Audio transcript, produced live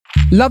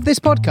Love this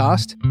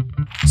podcast?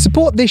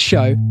 Support this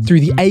show through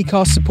the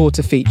Acast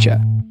supporter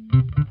feature.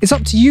 It's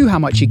up to you how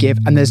much you give,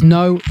 and there's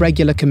no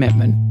regular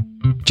commitment.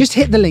 Just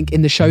hit the link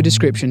in the show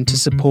description to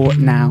support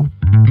now.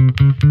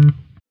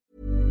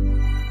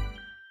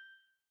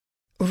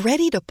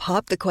 Ready to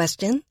pop the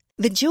question?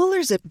 The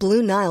jewelers at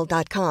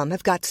BlueNile.com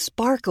have got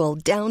sparkle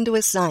down to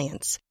a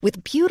science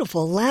with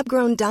beautiful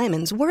lab-grown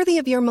diamonds worthy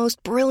of your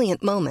most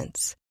brilliant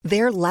moments.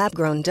 Their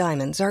lab-grown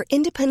diamonds are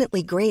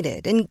independently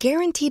graded and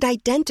guaranteed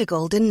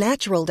identical to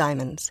natural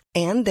diamonds,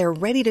 and they're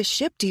ready to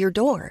ship to your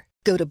door.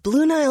 Go to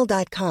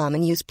BlueNile.com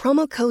and use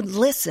promo code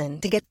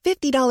LISTEN to get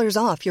 $50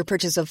 off your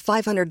purchase of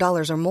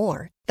 $500 or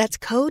more. That's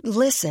code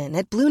LISTEN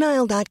at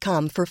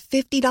BlueNile.com for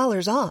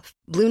 $50 off.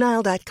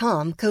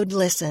 BlueNile.com, code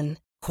LISTEN.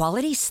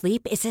 Quality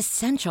sleep is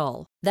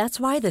essential. That's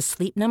why the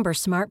Sleep Number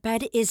Smart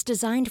Bed is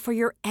designed for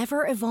your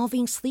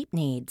ever-evolving sleep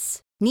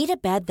needs. Need a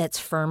bed that's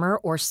firmer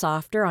or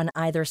softer on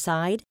either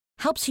side?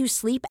 Helps you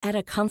sleep at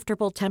a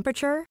comfortable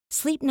temperature?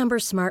 Sleep Number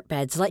Smart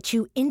Beds let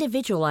you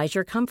individualize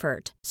your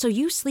comfort, so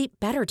you sleep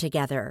better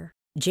together.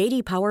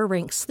 J.D. Power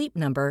ranks Sleep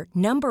Number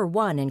number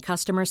 1 in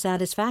customer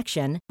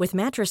satisfaction with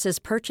mattresses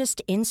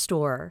purchased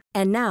in-store.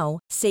 And now,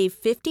 save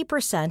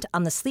 50%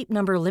 on the Sleep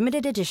Number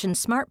Limited Edition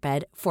Smart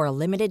Bed for a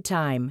limited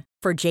time.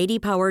 For J.D.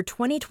 Power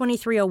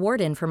 2023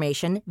 award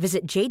information,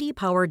 visit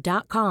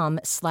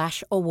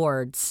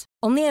jdpower.com/awards.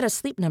 Only at a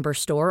Sleep Number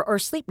store or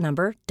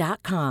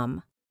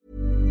sleepnumber.com.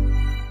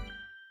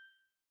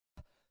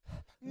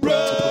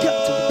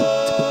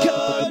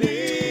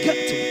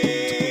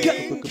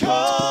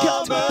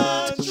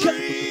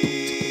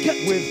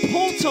 With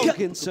Paul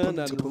Tomkinson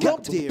and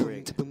Rob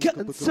Deering.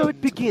 And so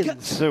it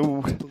begins.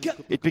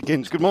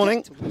 Good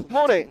morning.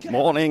 Morning.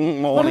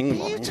 Morning. What a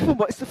beautiful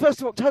morning. It's the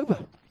 1st of October.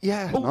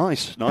 Yeah, Oh,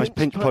 nice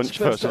pinch punch,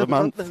 first of the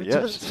month.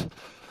 Yes.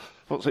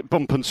 What's it,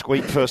 bump and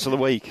squeak, first of the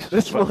week?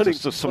 This morning.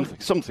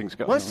 Something's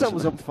going on. My son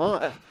was on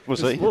fire Was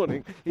this he?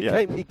 morning. He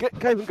Yeah.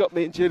 came and got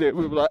me and Julia.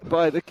 We were like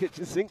by the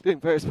kitchen sink doing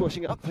various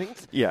washing up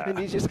things. Yeah. And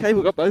he just came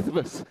and got both of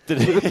us.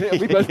 Did he?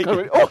 We both kind of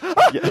went,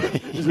 Yeah.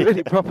 It was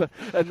really proper.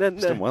 And then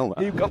He's done well,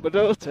 that. he got my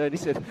daughter and he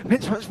said,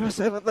 "Pinch punch first,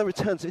 no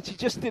returns." And she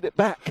just did it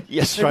back.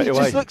 Yes, straight and he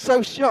away. just looked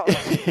so shocked.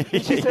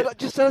 And she said, "I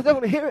don't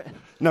want to hear it.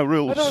 No I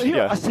rules. don't want to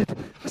hear it." I said,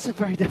 "That's the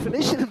very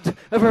definition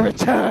of a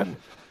return."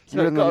 So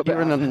You're it got a bit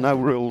in a out. no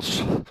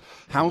rules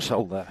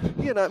household there.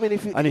 You know, I mean,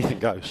 if Anything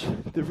goes.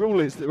 the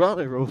rule is there are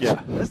no rules. Yeah.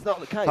 That's not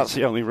the case. That's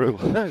the only rule.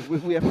 No,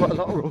 we have quite a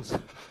lot of rules.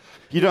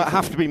 You don't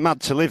have to be mad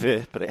to live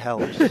here, but it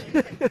helps.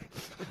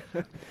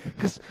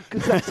 Because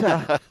that's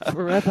our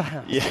forever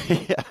house.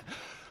 Yeah.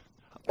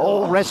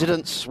 All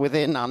residents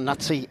within are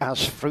nutty as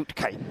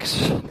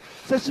fruitcakes.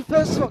 So it's the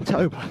 1st of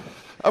October.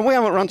 And we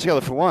haven't run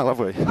together for a while, have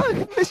we?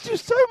 I've missed you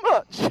so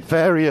much.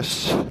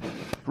 Various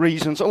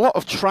reasons. A lot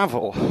of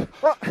travel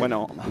What? went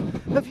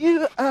on. Have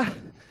you,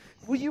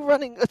 were you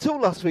running at all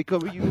last week, or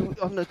were you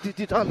did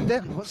you dial it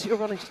down? What's your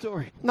running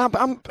story? No,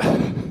 but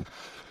the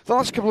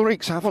last couple of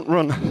weeks I haven't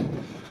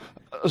run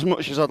as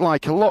much as I'd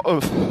like. A lot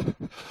of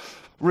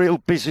real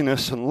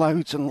busyness and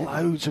loads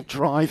of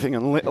driving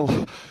and little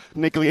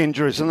niggly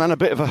injuries, and then a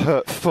bit of a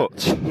hurt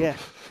foot. Yeah.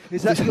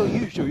 Is that your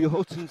usual, your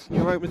Horton's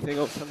neuroma thing,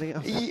 or something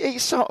else?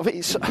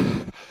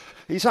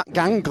 It's that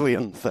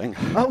ganglion thing.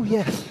 Oh,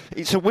 yes.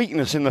 It's a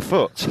weakness in the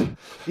foot.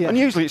 Yeah. And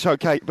usually it's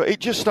okay, but it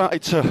just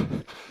started to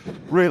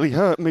really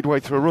hurt midway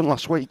through a run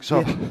last week, so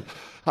Yeah.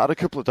 I had a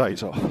couple of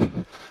days off.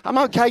 I'm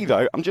okay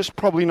though. I'm just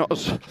probably not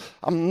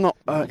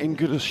in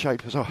good as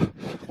shape as I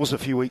was a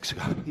few weeks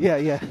ago.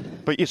 Yeah.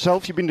 But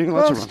yourself, you've been doing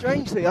lots Well, of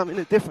running. strangely, I'm in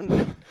a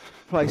different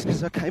place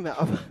because I came out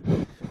of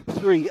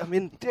I'm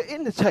in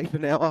the taper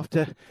now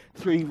after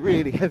 3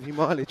 really heavy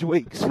mileage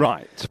weeks.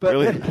 Right, But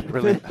brilliant.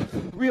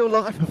 The real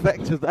life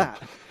effect of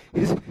that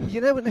is, you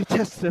know, when they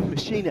test the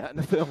machine out in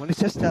the film, when they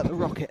test out the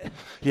rocket,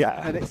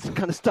 Yeah. and it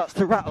kind of starts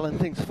to rattle and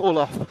things fall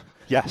off,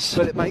 Yes.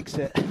 but it makes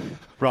it.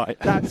 Right.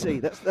 That's me.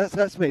 That's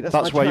me. That's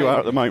That's my where you train. are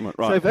at the moment,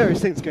 right? So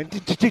various things going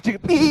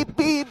beep,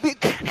 beep,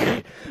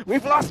 beep.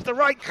 We've lost the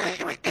right.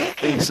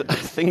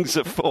 Things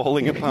are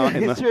falling apart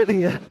in It's the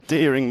really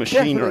Deering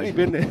machinery. definitely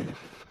been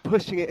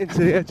pushing it into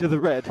the edge of the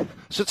red.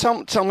 So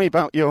tell me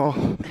about your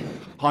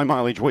high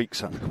mileage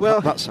weeks then.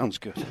 Well- that sounds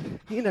good.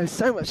 You know,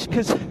 so much,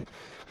 because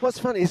what's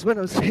funny is when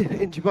I was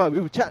in Dubai, we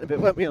were chatting a bit,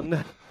 weren't we, on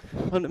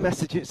the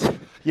messages.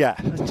 Yeah.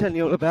 I was telling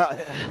you all about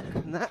it,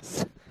 and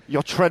that's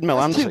Your treadmill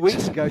antics. 2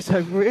 weeks ago. So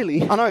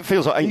really, I know it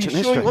feels like are you ancient sure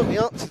history. you want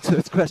the answer to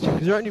this question?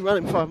 Because you're only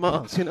running 5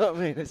 miles. You know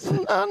what I mean? It's,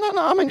 No,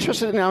 I'm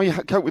interested in how you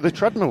cope with the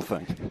treadmill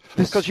thing.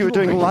 Because you were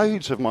doing story.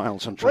 loads of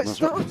miles on well, it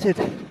treadmills.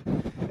 started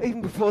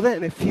even before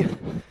then. If you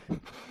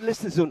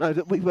listeners will know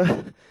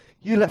that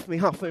you left me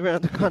halfway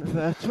around to kind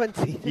of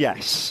 20.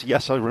 Yes,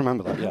 I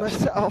remember that. And I Yes.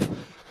 set off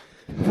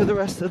for the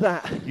rest of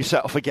that. You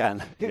set off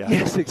again. Yeah.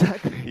 Yes,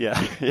 exactly. Yeah.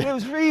 But it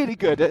was really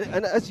good,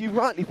 and as you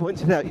rightly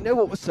pointed out, you know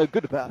what was so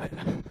good about it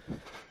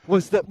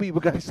was that we were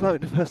going slow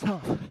in the first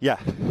half. Yeah.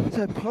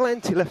 So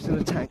plenty left in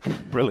the tank.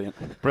 Brilliant.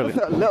 I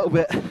felt a little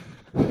bit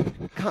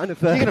kind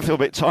of. You're going to feel a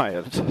bit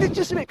tired. It's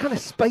just a bit kind of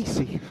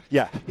spacey.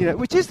 Yeah. You know,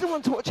 which is the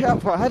one to watch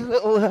out for. I had a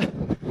little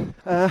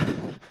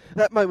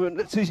that moment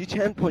that Susie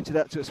Chan pointed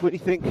out to us when you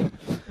think,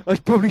 I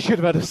probably should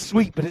have had a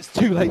sweet, but it's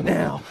too late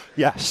now.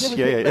 Yes,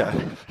 You ever think that?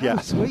 yeah. Have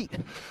a sweet.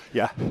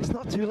 Yeah, It's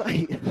not too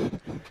late.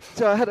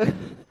 So I had had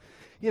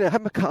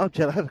my carb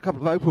gel, I had a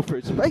couple of opal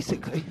fruits, and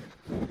basically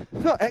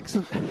felt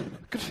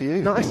excellent. good for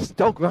you. Nice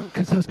dog run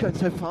because I was going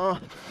so far.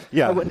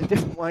 Yeah. I went a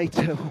different way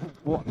to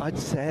what I'd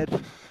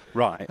said.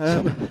 Right.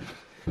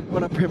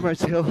 When I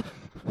Primrose Hill,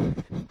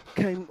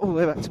 came all the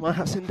way back to my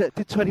house and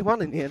did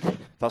 21 in the end.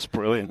 That's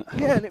brilliant.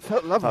 Yeah, and it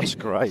felt lovely. That's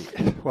great.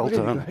 Well Really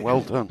done. great.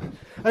 Well done.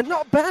 And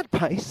not a bad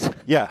pace,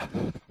 Yeah.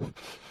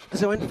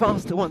 because I went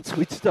faster once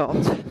we'd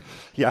stopped.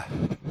 Yeah.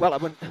 Well, I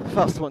went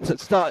faster once I'd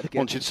started again.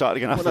 Once you'd started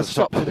again after when I the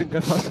stop. stopped, I didn't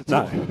go fast at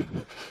No. all.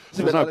 It's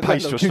a There's bit no like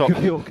pace the to a Duke stop.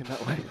 of York in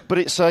that way. But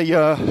it's so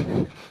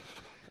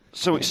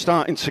it's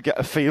starting to get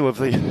a feel of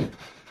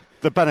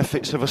the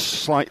benefits of a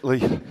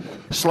slightly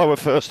slower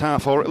first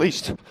half, or at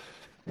least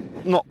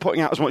not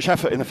putting out as much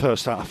effort in the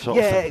first half. Sort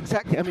of Yeah, thing.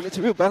 exactly. I mean, it's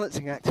a real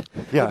balancing act.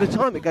 Yeah. At the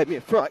time, it gave me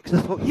a fright because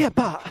I thought, yeah,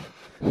 but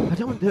I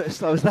don't want to do it as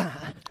slow as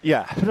that.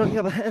 Yeah. But on the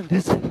other hand,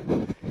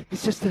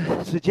 it's just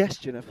a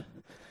suggestion of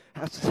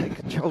how to take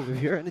control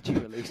of your energy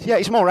release. Yeah,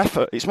 it's more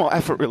effort. It's more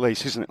effort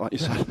release, isn't it? Like you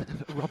said.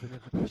 Robin in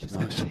the bushes.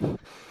 Nice.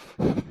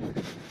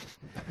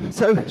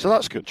 So So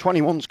that's good.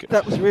 21's good.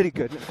 that was really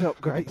good. It felt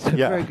great. So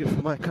Yeah. very good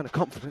for my kind of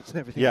confidence and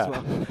everything Yeah. as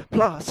well.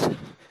 Plus,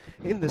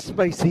 in the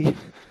spacey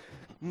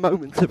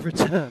moments of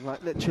return,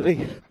 like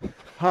literally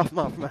half a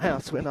mile from my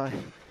house, when I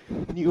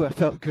knew I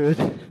felt good,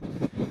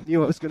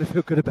 knew I was going to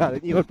feel good about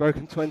it, knew I'd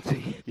broken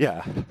 20,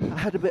 Yeah. I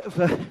had a bit of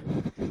a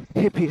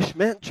hippie-ish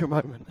mantra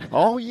moment.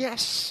 Oh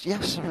yes,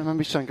 yes. I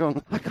remember you saying, "Go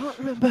on." I can't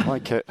remember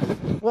Like it.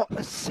 what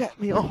has set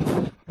me off.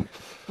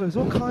 There was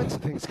all kinds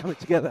of things coming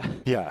together.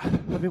 Yeah.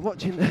 I've been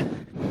watching the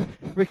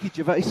Ricky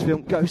Gervais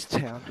film Ghost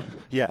Town,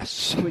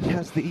 Yes. which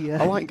has the...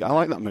 I like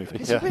that movie.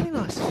 It's Yeah. a really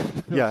nice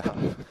film. Yeah.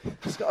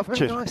 It's got a very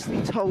Cheers.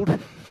 nicely told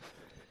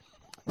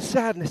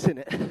sadness in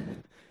it.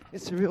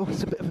 It's a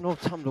bit of an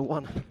autumnal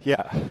one.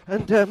 Yeah.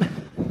 And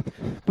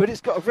but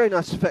it's got a very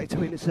nice effect. I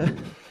mean, it's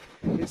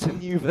a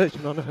new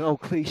version on an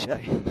old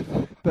cliche.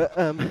 But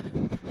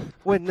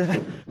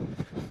when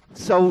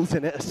souls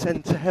in it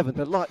ascend to heaven,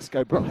 the lights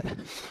go bright.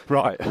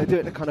 Right. They do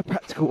it in a kind of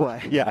practical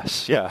way.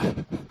 Yes. Yeah.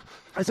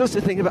 I was also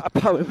thinking about a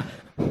poem.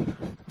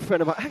 A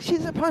friend of mine. Actually,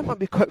 it's a poem. Might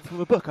be a quote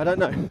from a book. I don't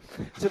know.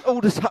 It's an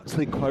Aldous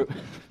Huxley quote.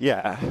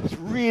 Yeah. It's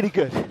really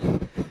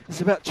good.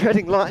 It's about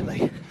treading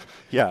lightly.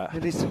 Yeah.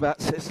 And it's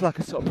like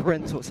a sort of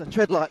parental. So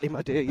tread lightly,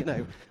 my dear. You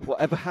know,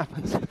 whatever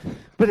happens.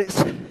 But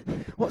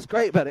what's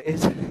great about it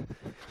is, it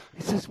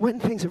says when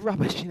things are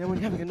rubbish. You know,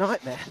 when you're having a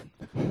nightmare,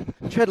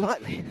 tread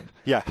lightly.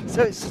 Yeah.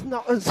 So it's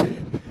not as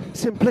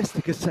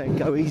simplistic as saying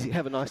go easy,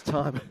 have a nice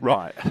time.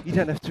 Right. You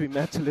don't have to be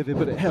mad to live it,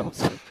 but it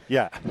helps.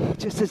 Yeah. It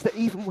just says that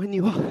even when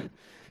you're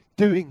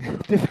doing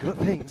difficult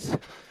things,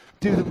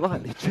 do them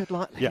lightly, tread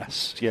lightly.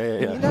 Yes. Yeah. Yeah.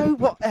 And Yeah. you know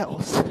what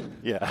else?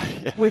 Yeah.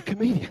 Yeah. We're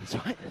comedians,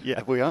 right?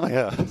 Yeah. We are.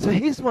 Yeah. So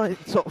here's my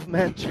sort of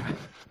mantra.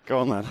 Go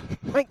on then.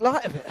 Make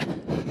light of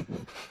it.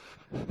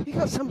 You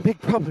got some big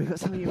problem, you got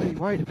something you're really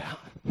worried about.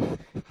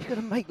 You've got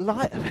to make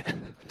light of it.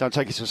 Don't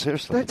take it so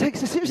seriously. Don't take it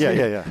so seriously. Yeah,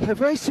 yeah, yeah. A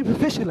very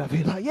superficial level.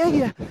 You're like,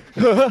 yeah.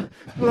 Well,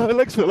 my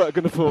legs feel like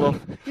they're going to fall off.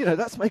 You know,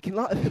 that's making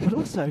light of it. But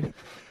also,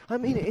 I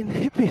mean it in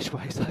hippie-ish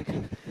ways, like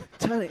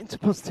turn it into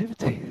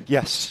positivity.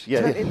 Yes.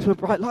 Yeah. Turn it Yeah. into a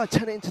bright light.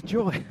 Turn it into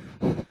joy.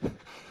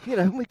 You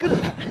know, and we're good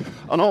at that.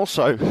 And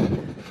also,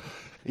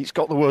 it's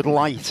got the word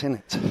light in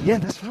it, Yeah,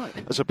 that's right.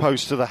 as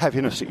opposed to the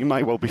heaviness that you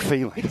may well be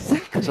feeling.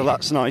 Exactly. So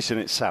that's nice in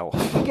itself.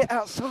 Get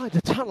outside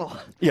the tunnel.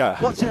 Yeah.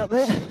 What's out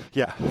there?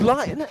 Yeah.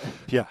 Light, isn't it?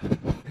 Yeah.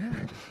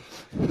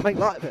 Make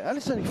light of it. And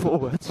it's only 4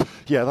 words.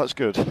 Yeah. That's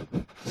good.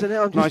 So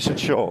now I'm just Nice and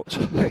short.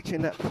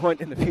 picturing that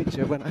point in the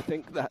future when I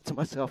think that to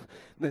myself,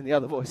 and then the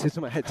other voices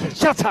in my head say,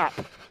 "Shut up!"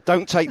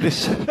 Don't take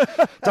this.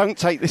 Don't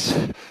take this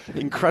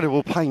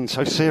incredible pain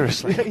so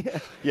seriously. Yeah.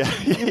 Yeah.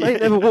 You may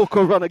never walk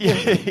or run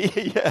again.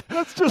 Yeah.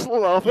 Let's just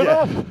laugh it Yeah.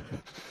 off.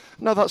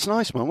 No, that's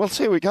nice, man. Well,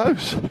 see how it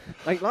goes.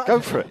 Make light Go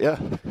of for it, yeah.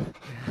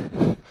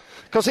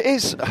 Because it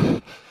is,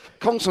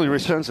 constantly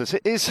returns to this,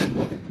 it is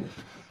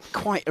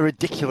quite a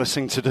ridiculous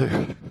thing to do.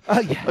 Oh,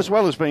 yeah. As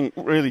well as being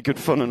really good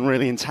fun and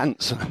really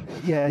intense and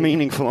Yeah.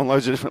 meaningful on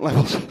loads of different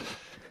levels.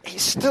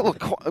 It's still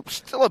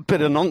a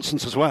bit of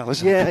nonsense as well,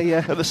 isn't it?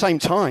 Yeah. At the same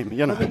time,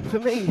 you know. I mean, for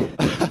me,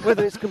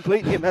 whether it's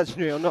completely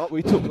imaginary or not,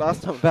 we talked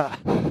last time about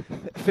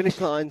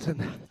finish lines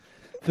and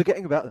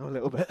forgetting about them a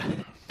little bit.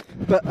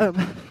 But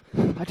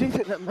I do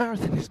think that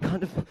marathon is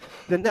kind of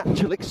the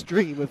natural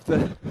extreme of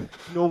the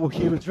normal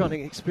humans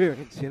running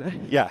experience, you know?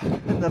 Yeah.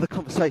 Another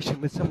conversation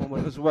with someone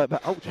when I was away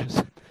about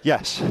ultras.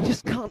 Yes. I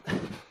just can't.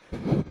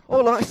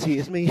 All I see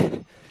is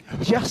me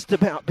just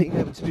about being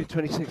able to do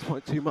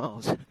 26.2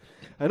 miles.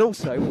 And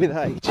also, with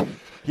age,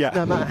 Yeah.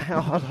 no matter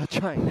how hard I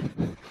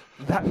train,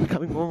 that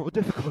becoming more and more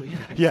difficult, you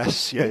know?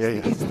 Yes. Yeah.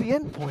 It's the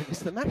end point, it's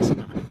the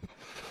maximum.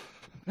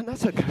 And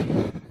that's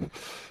okay.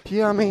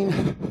 Yeah, I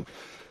mean,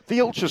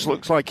 the Ultras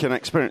looks like an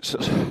experience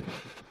that's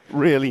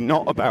really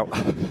not about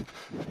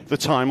the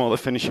time or the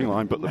finishing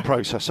line, but the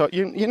process. So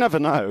you never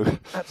know.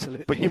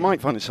 Absolutely. But you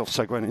might find yourself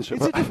segueing into it.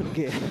 It's a different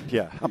gear.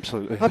 Yeah,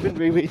 absolutely. I've been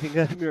rereading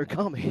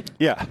Murakami.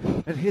 Yeah.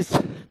 And his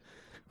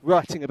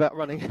writing about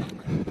running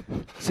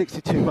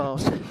 62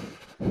 miles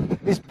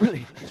is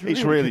brilliant.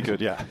 It's really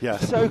good, yeah.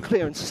 So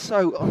clear and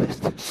so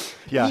honest.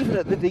 Yeah. Even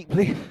at the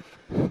deeply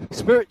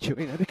spiritual,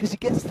 because he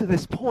gets to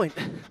this point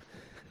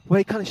where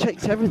he kind of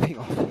shakes everything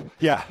off.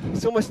 Yeah.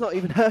 It's almost not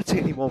even hurting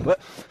anymore, but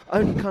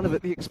only kind of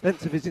at the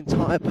expense of his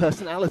entire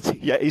personality.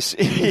 Yeah, he's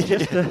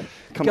just a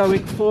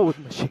going forward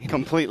machine.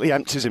 Completely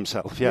empties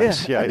himself,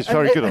 yes. Yeah, he's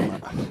very good on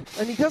that.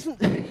 And he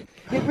doesn't...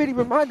 It really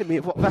reminded me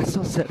of what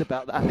Vassal said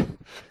about that.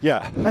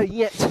 Yeah.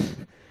 Yet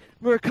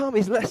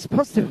Murakami's less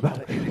positive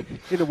about it,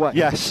 in a way.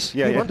 Yes,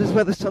 He wonders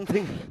whether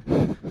something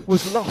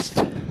was lost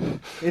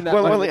in that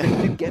moment that he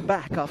didn't get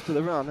back after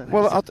the run.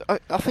 Well,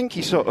 I think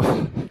he sort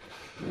of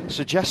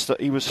suggests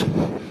that he was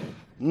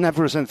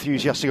never as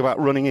enthusiastic about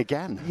running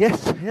again.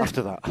 Yes, yeah.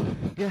 After that.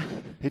 Yeah.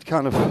 He'd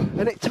kind of...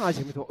 And it ties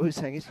in with what we were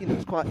saying.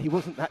 He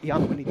wasn't that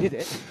young when he did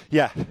it.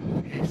 Yeah.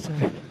 So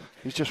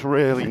he's just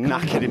really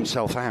knackered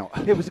himself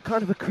out. It was a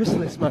kind of a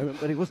chrysalis moment,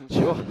 but he wasn't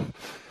sure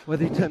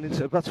whether he turned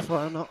into a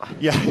butterfly or not.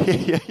 Yeah.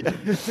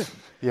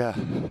 Yeah.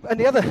 And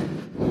the other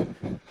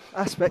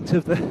aspect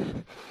of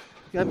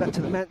going back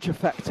to the mantra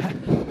factor,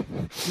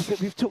 is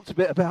that we've talked a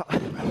bit about,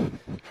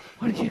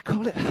 what do you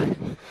call it? I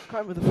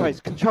can't remember the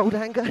phrase. Controlled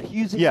anger?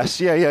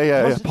 Yes,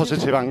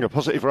 positive anger,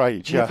 positive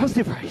rage, yeah.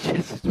 Positive rage,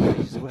 yes, rage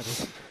is the word.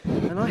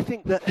 And I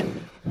think that,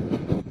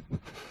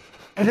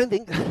 I don't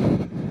think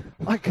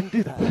I can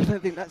do that. I don't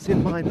think that's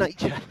in my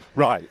nature.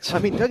 Right. I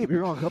mean, don't get me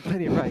wrong, I've got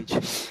plenty of rage.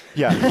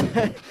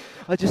 Yeah.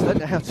 I just don't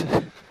know how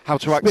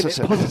to access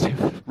it.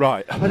 Positive.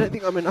 Right. I don't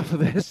think I'm enough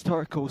of a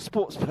historical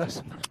sports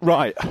person.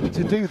 Right.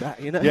 To do that,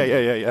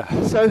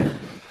 Yeah. So,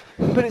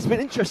 but it's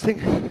been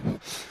interesting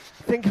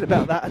thinking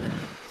about that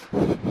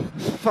and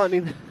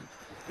finding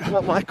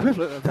what my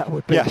equivalent of that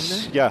would be.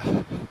 Yes, yeah.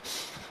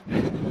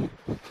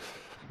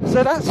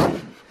 So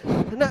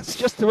that's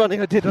just the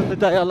running I did on the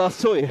day I last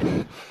saw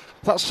you.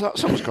 That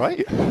sounds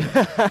great.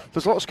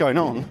 There's lots going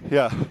on,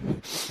 yeah.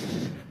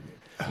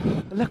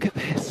 Look at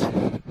this.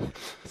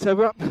 So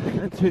we're up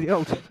and through the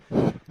old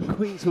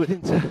Queenswood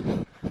into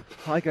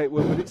Highgate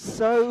Wood, but it's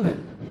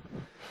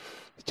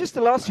just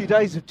the last few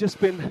days have just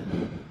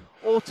been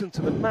autumn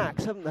to the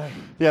max, haven't they?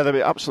 Yeah, they've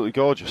been absolutely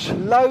gorgeous.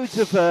 Loads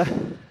of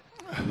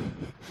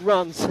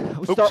runs.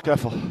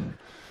 Careful.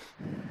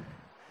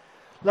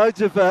 Loads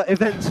of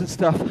events and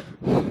stuff.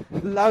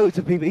 Loads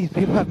of people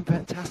having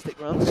fantastic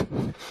runs.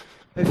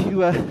 If you,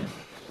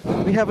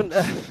 we haven't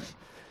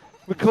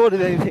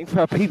recorded anything for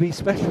our PB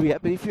special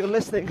yet, but if you're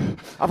listening,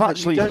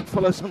 you don't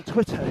follow us on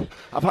Twitter.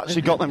 I've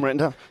actually got them written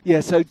down. Yeah,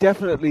 so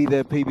definitely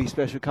the PB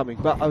special coming.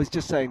 But I was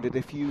just saying that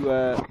if you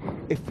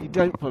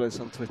don't follow us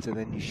on Twitter,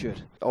 then you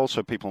should.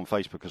 Also, people on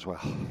Facebook as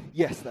well.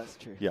 Yes, that's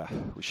true. Yeah,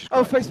 which is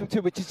great. Facebook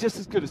too, which is just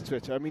as good as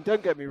Twitter. I mean,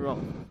 don't get me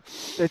wrong;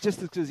 they're just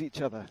as good as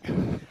each other.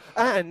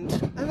 And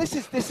this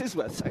is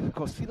worth saying, of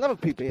course. If you love a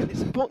PB, and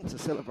it's important to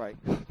celebrate,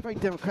 very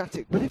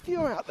democratic. But if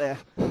you're out there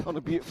on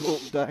a beautiful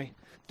autumn day,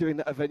 doing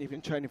that event you've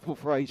been training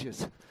for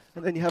ages,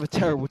 and then you have a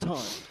terrible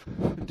time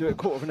and do it a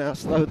quarter of an hour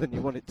slower than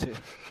you wanted to,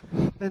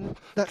 then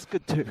that's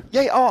good too.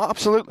 Yeah,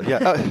 absolutely.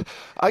 Yeah,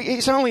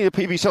 it's only a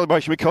PB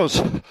celebration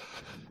because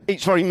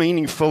it's very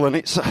meaningful, and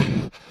it's.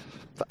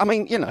 I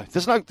mean,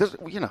 there's no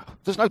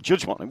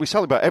judgment on it. We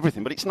celebrate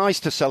everything, but it's nice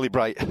to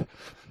celebrate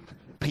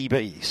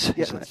PBs.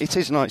 Yeah, isn't it? It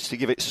is nice to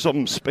give it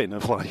some spin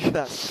of like.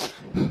 That's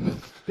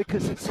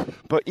because it's.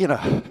 But we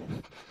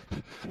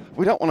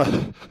don't want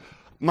to.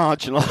 We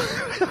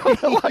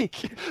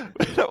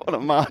don't want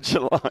to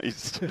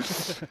marginalise.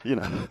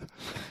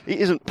 It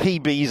isn't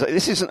PBs.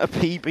 This isn't a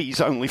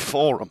PBs only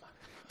forum.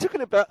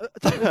 Talking about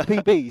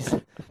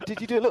PBs, did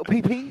you do a little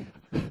PP?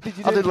 I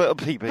did a little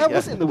PP. How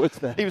was it in the woods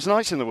there? It was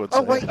nice in the woods.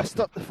 Oh wait, I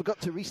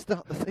forgot to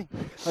restart the thing.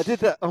 I did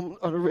that on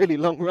a really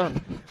long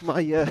run.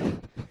 My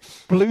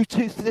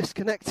Bluetooth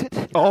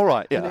disconnected. All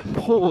right, yeah. And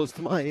it paused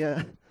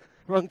my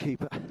run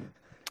keeper.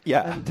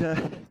 Yeah.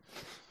 And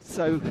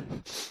so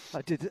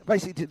I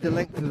basically did the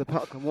length of the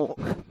Parkland Walk,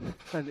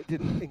 and it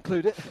didn't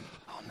include it.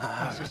 Oh no!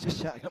 I was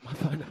just shouting at my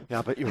phone. Yeah,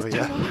 I bet you were. It's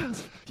 2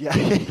 miles. Yeah.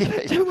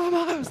 2 more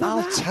miles.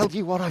 I'll tell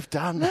you what I've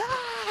done.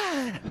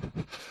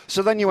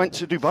 So then you went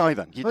to Dubai.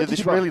 Then you did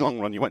this really long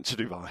run. You went to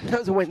Dubai. That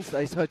was a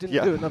Wednesday, so I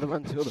didn't do another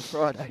run till the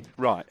Friday.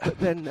 Right. But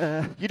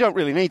then you don't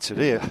really need to,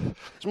 do you?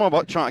 It's more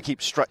about trying to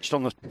keep stretched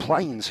on the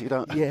plane, so you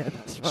don't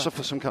that's right.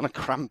 suffer some kind of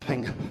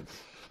cramping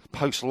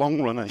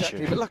post-long run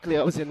issue. But luckily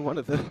I was in one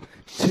of the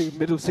 2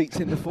 middle seats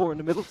in the 4 in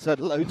the middle, so I had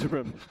loads of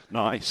room.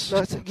 Nice.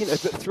 But 3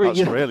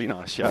 That's really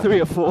nice, yeah. 3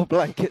 or 4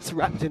 blankets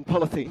wrapped in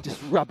polythene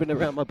just rubbing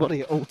around my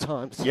body at all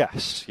times.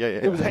 Yes, yeah.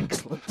 It was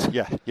excellent.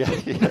 Yeah.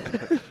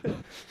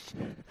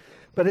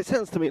 But it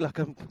sounds to me like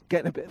I'm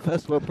getting a bit of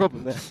first world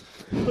problem there.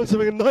 I was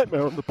having a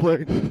nightmare on the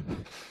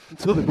plane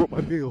until they brought my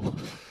meal.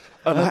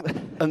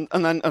 And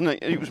then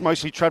it was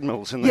mostly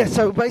treadmills in there. Yeah,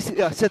 so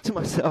basically I said to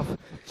myself,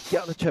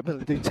 get on the treadmill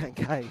and do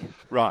 10k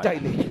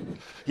daily.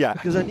 Yeah.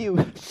 Because I knew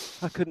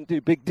I couldn't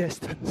do big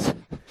distance.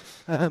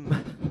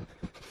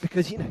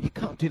 because, you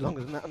can't do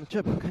longer than that on the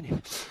treadmill, can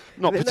you?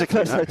 Not and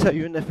particularly. In that first hotel,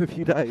 you're in there for a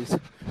few days,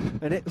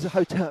 and it was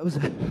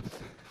a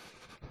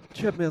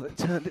treadmill that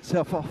turned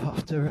itself off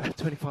after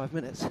 25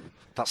 minutes.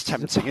 That's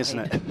tempting, isn't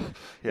it?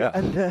 Yeah.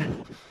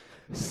 And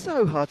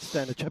so hard to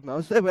stay on the treadmill. I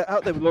was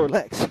out there with Laura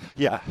Lex.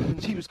 Yeah.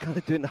 And she was kind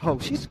of doing the whole.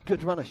 She's a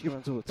good runner. She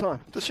runs all the time.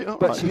 Does she? All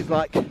but right. she's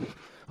like,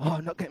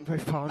 I'm not getting very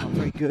far. I'm not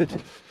very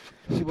good.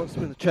 She wants to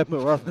be on the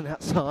treadmill rather than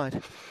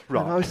outside.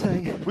 Right. And I was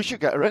saying, we should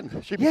get her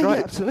in. She'd be yeah, great.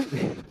 yeah, absolutely.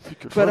 Good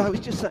But fun. I was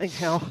just saying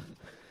how,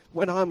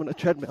 when I'm on a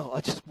treadmill,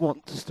 I just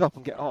want to stop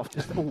and get off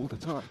just all the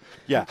time.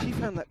 Yeah. And she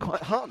found that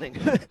quite heartening.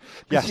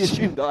 Yes. She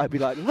assumed that I'd be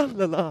like, la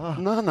la la.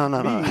 No.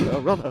 Me, a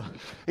runner.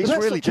 It's But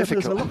that's really what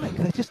treadmills difficult. are like.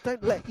 They just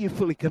don't let you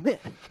fully commit.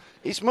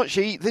 It's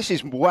this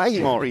is way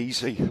more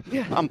easy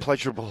Yeah. and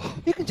pleasurable.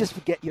 You can just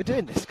forget you're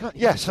doing this, can't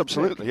you? Yes,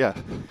 absolutely, yeah.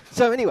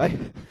 So anyway,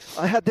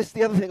 I had this.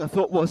 The other thing I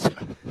thought was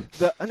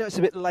that I know it's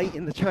a bit late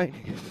in the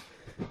training,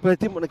 but I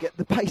didn't want to get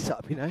the pace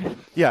up,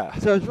 Yeah.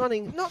 So I was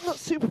running not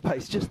super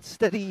pace, just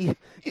steady,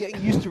 getting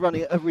used to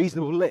running at a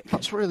reasonable lick.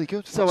 That's really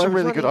good. So That's I a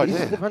was really good running,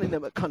 idea. running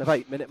them at kind of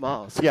 8-minute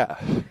miles. Yeah.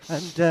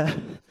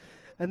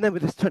 And then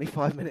with this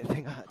 25-minute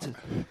thing, I had to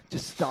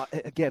just start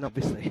it again,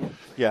 obviously.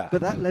 Yeah.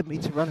 But that led me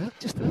to run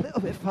just a little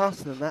bit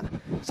faster than that,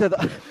 so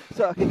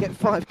I could get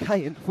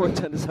 5k in before it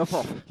turned itself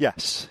off.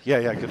 Yes.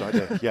 Yeah, good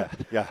idea.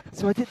 Yeah.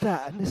 So I did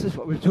that, and this is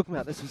what we were talking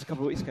about. This was a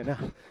couple of weeks ago now.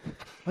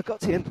 I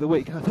got to the end of the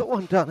week, and I thought, well,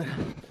 I'm done.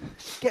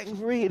 It's getting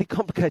really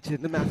complicated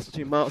in the maths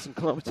between miles and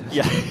kilometres.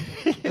 Yeah.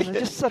 And I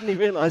just suddenly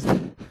realised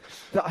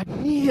that I'd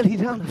nearly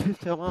done a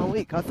 50-mile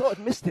week. I thought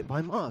I'd missed it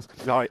by miles.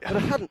 Right. But I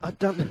hadn't. I'd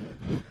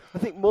done, I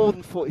think, more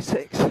than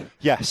 46.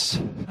 Yes.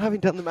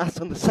 Having done the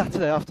maths on the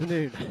Saturday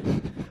afternoon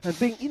and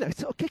being,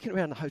 sort of kicking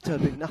around the hotel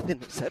doing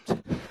nothing except...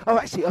 Oh,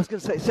 actually, I was going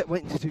to say except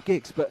waiting to do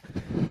gigs, but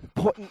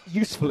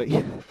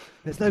usefully,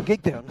 there's no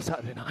gig there on a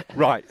Saturday night.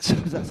 Right.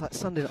 Because that's like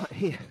Sunday night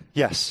here.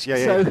 Yes.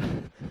 Yeah.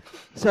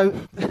 So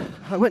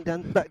I went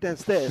back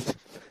downstairs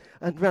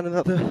and ran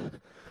another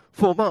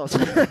 4 miles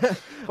on the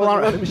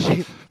running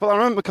machine. Well, I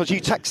remember because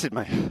you texted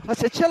me. I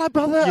said, shall I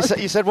bother?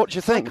 You said, what do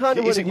you think? I kind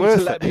of Is wanted it you worth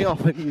to let it? me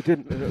off, and you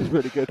didn't, and it was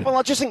really good. Well,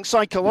 I just think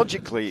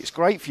psychologically it's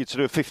great for you to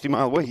do a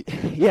 50-mile week.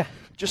 Yeah.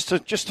 Just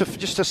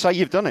to say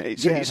you've done it.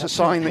 It's a that's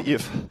sign right. that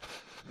you've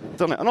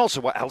done it. And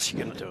also, what else are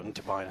you going to do in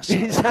Dubai?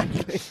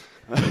 Exactly.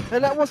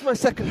 And that was my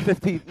second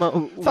 50-mile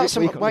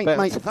week on the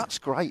bounce. Mate, that's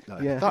great, though.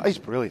 Yeah. That is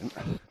brilliant.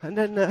 And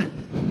then,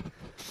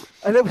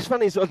 and it was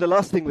funny as well, the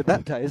last thing with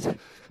that day is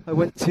I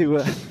went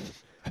to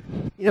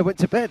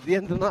bed at the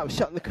end of the night. I was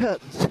shutting the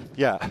curtains.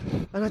 Yeah.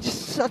 And I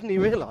just suddenly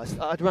realised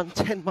that I'd run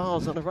 10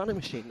 miles on a running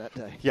machine that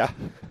day. Yeah.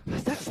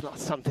 That's not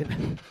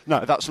something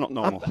No, that's not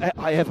normal.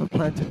 I ever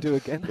plan to do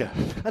again. Yeah.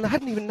 And I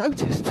hadn't even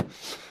noticed.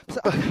 So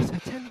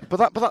 10.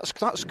 But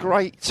that's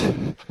great.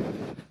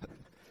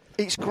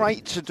 It's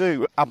great to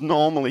do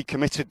abnormally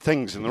committed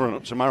things in the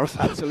run-up to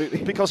marathon.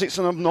 Absolutely. Because it is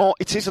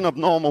an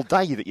abnormal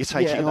day that you're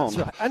taking that's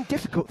on. right. And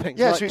difficult things.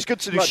 Yeah, like, so it's good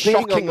to do like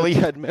shockingly... being on the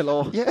treadmill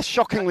or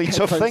shockingly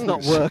tough headphones things.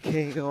 not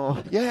working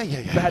or Yeah.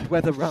 bad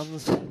weather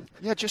runs.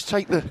 Yeah, just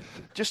take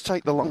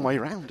the long way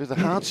round, do the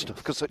hard stuff,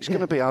 because it's going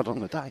to be hard on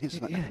the day,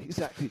 isn't it? Yeah,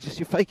 exactly. Just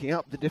you're faking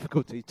up the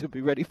difficulty to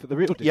be ready for the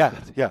real Yeah,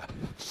 difficulty. yeah.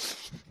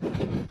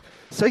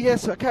 So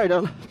I carried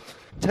on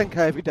 10k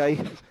every day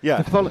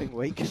Yeah. the following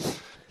week.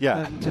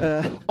 Yeah.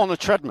 And On a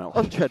treadmill?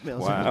 on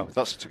treadmills. Wow,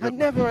 that's a I good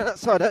never ran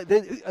outside.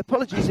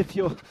 Apologies if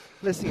you're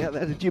listening out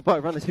there, the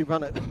Dubai runners who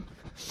run at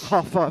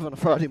 5:30 on a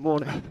Friday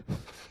morning.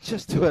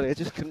 Just too early, I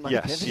just couldn't make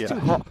it. It's too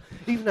hot.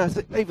 Even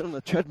on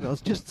the treadmill,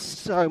 it's just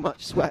so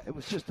much sweat. It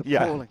was just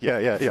appalling.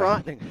 Yeah.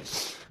 Frightening.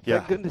 Yeah.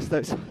 Thank goodness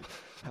those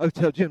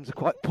hotel gyms are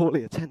quite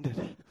poorly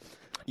attended.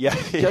 Yeah.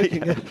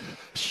 Joking.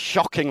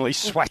 Shockingly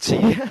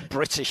sweaty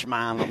British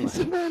man on It's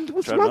a the man,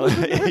 what's wrong with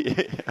him?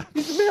 treadmill.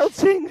 He's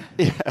melting.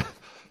 Yeah.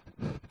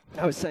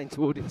 I was saying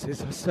to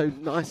audiences, it was so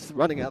nice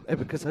running out there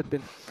because I'd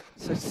been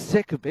so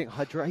sick of being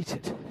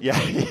hydrated. Yeah.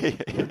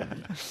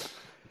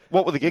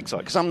 What were the gigs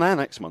like? Because I'm there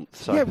next month.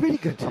 So Yeah, really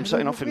good. I'm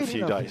setting off in a Really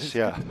few lovely. days. It's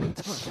Yeah. good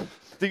time.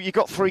 You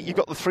got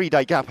the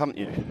 3-day gap, haven't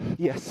you?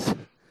 Yes.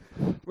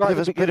 Bit of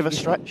a beginning.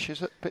 stretch,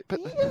 is it? Bit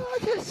Yeah, I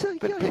guess so.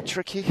 Yeah. bit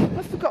tricky.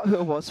 I forgot who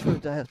I was for a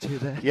day or two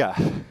there. Yeah.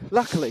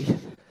 Luckily,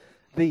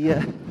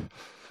 I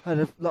had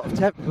a lot of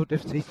technical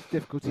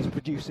difficulties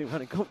producing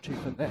running commentary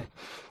from there.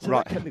 So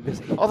Right. that kept me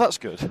busy. Oh, that's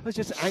good. I was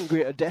just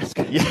angry at a desk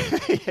Yeah.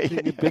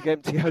 in a big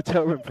empty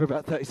hotel room for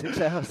about 36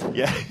 hours.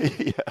 Yeah.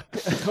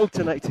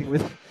 Alternating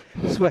with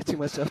sweating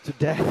myself to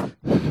death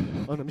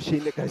on a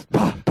machine that goes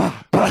bah,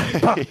 bah, bah,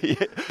 bah,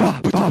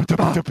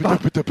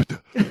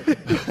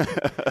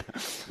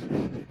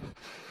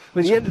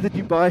 With the end of the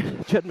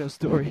Dubai treadmill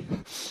story,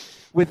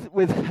 with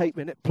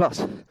 8-minute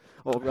plus,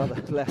 or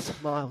rather less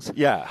miles,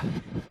 Yeah.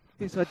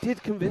 is I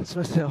did convince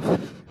myself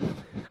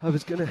I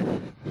was going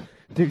to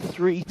do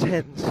 3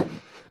 10s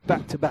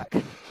back to back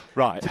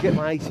Right. to get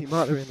my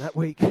 80-miler in that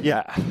week.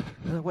 Yeah.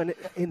 And I went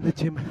in the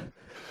gym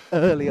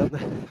early on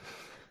the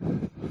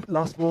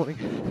last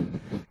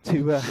morning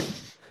to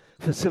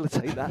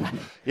facilitate that.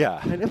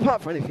 Yeah. And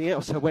apart from anything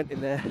else, I went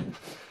in there,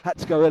 had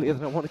to go earlier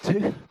than I wanted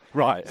to.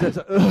 Right. So it's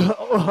like, it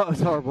was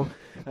horrible.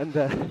 And,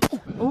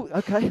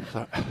 okay.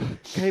 Sorry.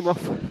 Came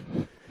off,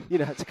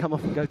 had to come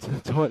off and go to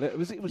the toilet. It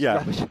was Yeah.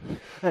 rubbish.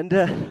 And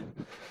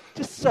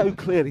just so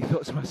clearly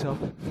thought to myself,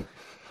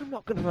 I'm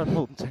not going to run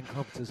more than 10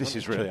 kilometres. This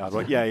is really hard.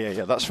 Right?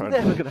 Yeah, that's right.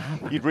 Never going to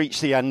happen. You'd reach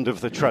the end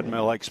of the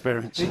treadmill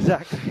experience.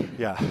 Exactly.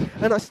 Yeah.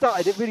 And I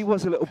started, it really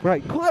was a little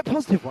break, quite a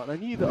positive one. I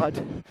knew that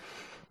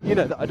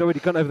I'd already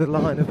gone over the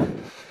line of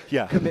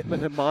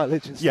commitment and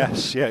mileage and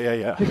stuff. Yes,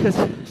 yeah.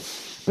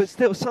 But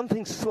still,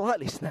 something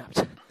slightly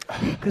snapped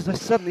because I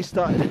suddenly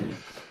started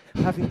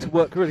having to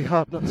work really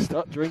hard not to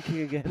start drinking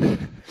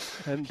again.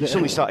 And You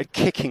suddenly started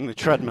kicking the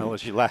treadmill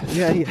as you left.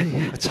 Yeah.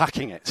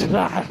 Attacking it.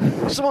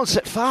 Someone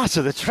set fire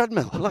to the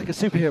treadmill. Like a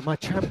superhero, my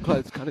tramp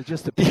clothes kind of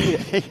just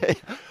appeared.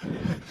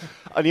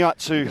 And you had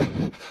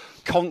to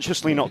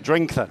consciously not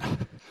drink then.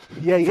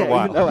 Yeah,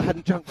 while. even though I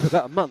hadn't drunk for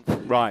about a month.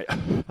 Right.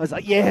 I was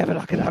like, yeah, but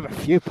I could have a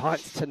few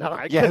pints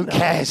tonight. Yeah, who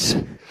cares?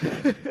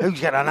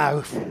 Who's going to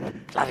know?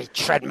 Bloody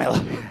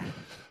treadmill.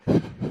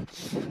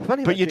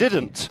 Funny But you about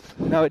didn't.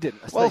 No, I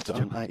didn't. I Well stayed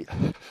done, drunk. mate.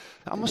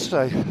 I must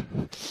say,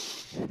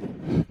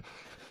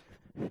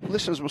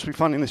 listeners must be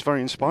finding this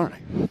very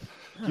inspiring.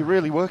 You're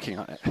really working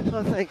at it.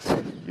 Oh, thanks.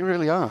 You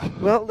really are.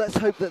 Well, let's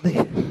hope that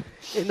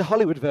in the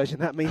Hollywood version,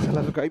 that means I'll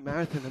have a great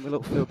marathon and we'll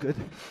all feel good.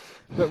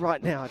 But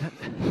right now,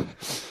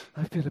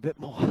 I feel a bit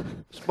more.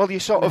 Well, you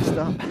sort messed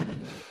of... up.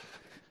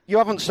 You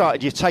haven't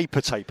started your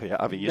taper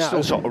yet, have you? You're No.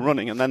 still sort of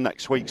running, and then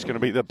next week's going to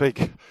be the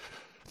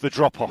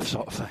drop-off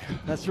sort of thing.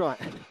 That's right.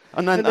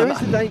 And then there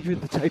is a danger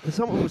with the taper.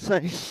 Someone was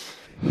saying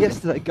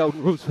yesterday,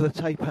 golden rules for the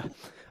taper.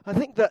 I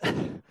think that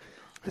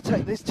the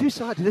taper is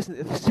two-sided, isn't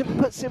it?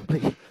 Put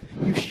simply,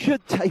 you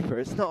should taper.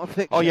 It's not a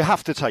fiction. Oh, you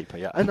have to taper,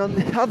 yeah. And on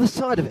the other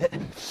side of it,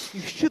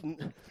 you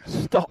shouldn't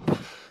stop.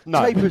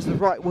 No. Taper is the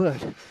right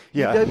word.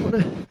 Yeah. You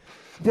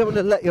don't want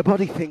to let your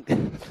body think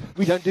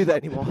we don't do that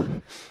anymore.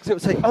 Because it will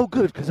say, oh,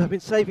 good, because I've been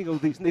saving all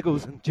these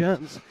niggles and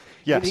germs.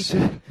 Yes. You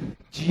need to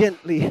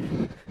gently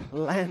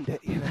land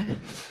it,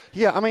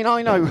 Yeah, I mean,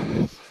 I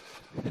know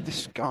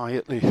this guy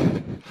at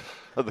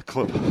the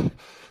club,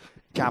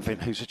 Gavin,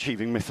 who's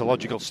achieving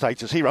mythological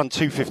status. He ran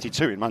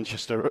 2:52 in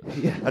Manchester,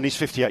 and he's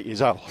 58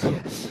 years old.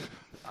 Yeah.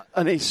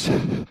 And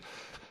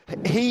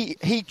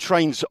he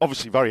trains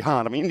obviously very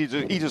hard. I mean,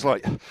 he does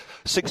like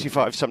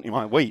 65,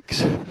 70-mile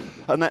weeks,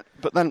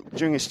 but then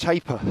during his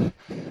taper,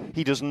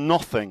 he does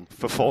nothing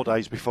for 4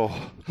 days before.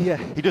 Yeah.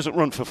 He doesn't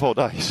run for 4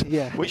 days.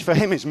 Yeah. Which for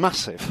him is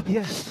massive.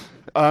 Yes.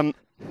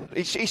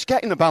 It's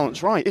getting the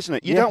balance right, isn't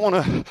it? You Yeah. don't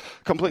want to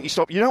completely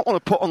stop. You don't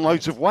want to put on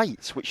loads of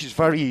weight, which is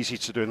very easy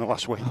to do in the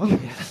last week. Oh, yeah.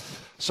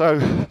 So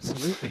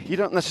Absolutely. you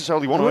don't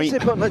necessarily want I to wouldn't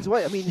eat. say put loads of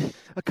weight. I mean,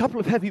 a couple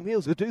of heavy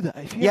meals will do that.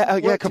 If you Yeah,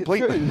 haven't yeah, worked it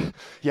completely. through,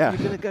 Yeah. you're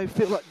going to go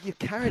feel like you're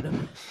carrying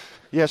them.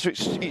 Yeah, so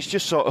it's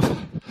just sort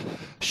of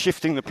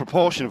shifting the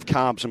proportion of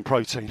carbs and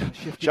protein,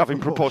 having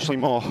proportionally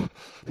more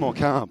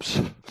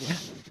carbs. Yeah.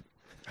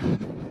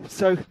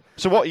 So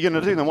what are you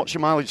going to do then? What's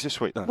your mileage this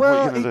week then? Well, what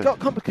are you going to it do? got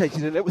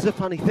complicated, and it was a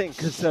funny thing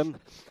because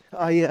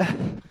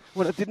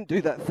when I didn't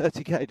do that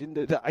 30k, I didn't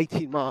do that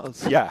 18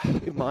 miles. Yeah.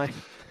 In my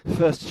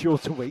first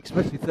shorter week,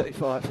 especially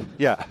 35.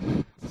 Yeah.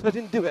 So I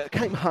didn't do it. I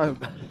came home.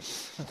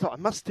 I thought I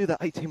must do that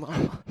 18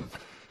 mile,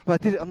 but I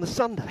did it on the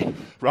Sunday.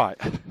 Right.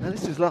 And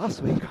this was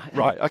last week, right?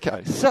 Right.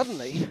 Okay.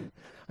 Suddenly,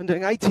 I'm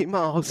doing 18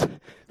 miles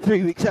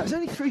 3 weeks out. It's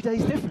only 3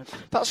 days different.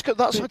 That's good.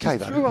 That's It okay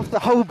just then. threw off the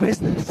whole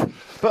business.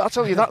 But I'll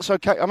tell you, that's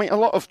okay. I mean, a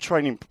lot of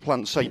training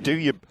plans say do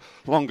your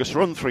longest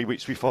run 3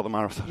 weeks before the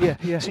marathon.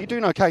 Yeah. So you're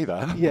doing okay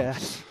there. Yeah.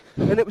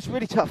 And it was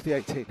really tough, the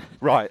 18.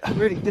 Right.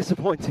 Really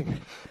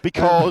disappointing.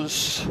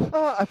 Because.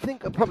 I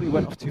think I probably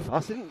went off too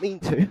fast. I didn't mean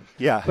to.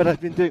 Yeah. But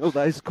I've been doing all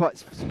those quite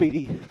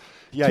speedy.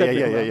 Yeah.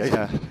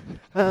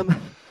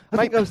 I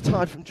think I was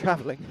tired from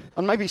travelling.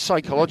 And maybe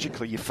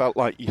psychologically you felt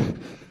like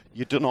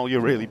you'd done all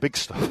your really big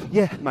stuff.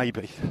 Yeah.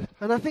 Maybe.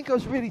 And I think I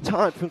was really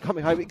tired from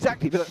coming home.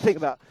 Exactly. But I think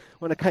about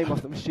when I came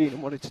off the machine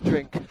and wanted to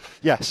drink.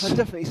 Yes. I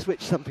definitely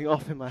switched something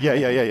off in my head.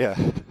 Yeah.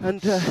 And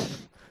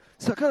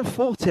so I kind of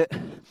fought it.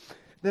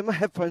 Then my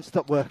headphones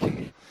stopped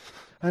working.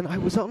 And I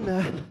was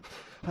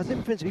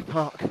in Finsbury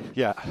Park.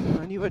 Yeah. And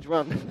I knew I'd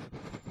run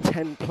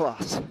 10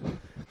 plus.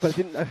 But I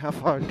didn't know how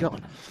far I'd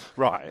gone.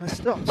 Right. I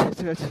stopped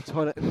to go to the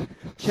toilet and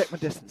check my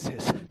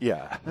distances.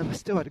 Yeah. And I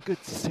still had a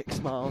good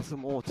 6 miles or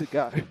more to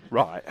go.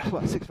 Right.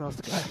 Well, 6 miles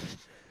to go.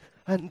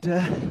 And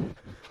I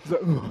was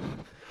like, ooh.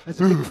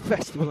 There's a big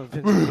festival in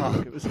Finsbury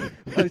Park. It was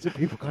loads of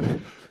people kind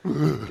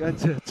of going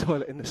to the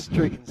toilet in the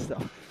street and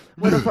stuff.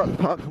 Went up the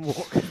park and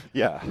walk.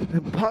 Yeah.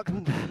 And park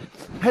and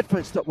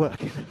headphones stopped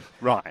working.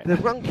 Right. The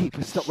run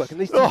keepers stopped working.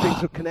 These two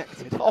things were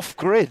connected. Off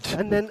grid.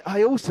 And then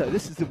I also,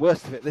 this is the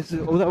worst of it,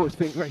 although I was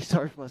feeling very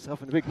sorry for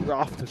myself and a big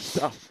raft of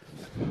stuff,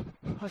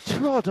 I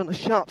trod on a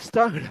sharp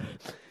stone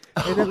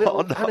in a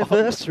little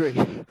anniversary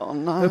Oh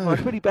no. of my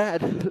pretty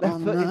bad left foot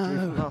injury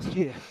no. from last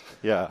year.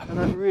 Yeah. And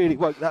I really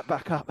woke that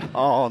back up.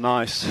 Oh,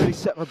 nice. Really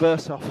set my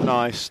burst off.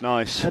 Nice.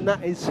 And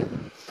that is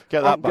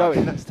Get that I'm back.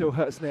 going. That still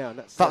hurts now. And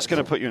That's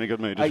going to put you in a good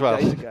mood as 8 well.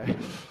 days ago.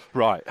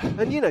 Right.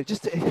 And,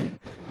 just to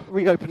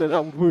reopen an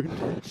old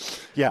wound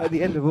Yeah. at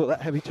the end of all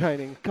that heavy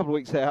training, a couple of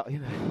weeks out,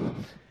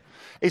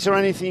 Is there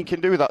anything you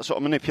can do with that sort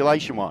of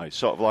manipulation-wise?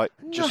 Sort of like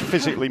just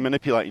physically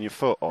manipulating your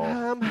foot? Or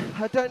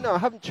I don't know. I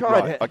haven't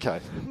tried it. Okay.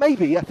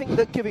 Maybe. I think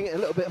that giving it a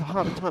little bit of a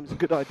harder time is a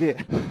good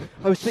idea.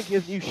 I was thinking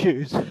of new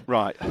shoes.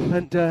 Right.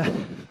 And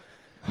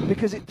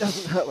because it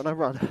doesn't hurt when I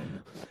run,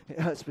 it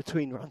hurts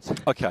between runs.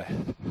 Okay.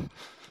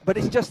 But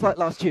it's just like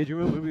last year. Do you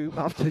remember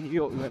after New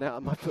York we went out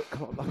and my foot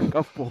came up like a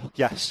golf ball?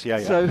 Yes. Yeah.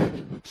 So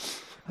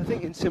I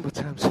think in simple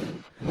terms,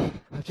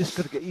 I've just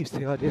got to get used to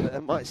the idea that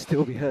it might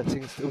still be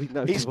hurting and still be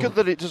noticeable. It's good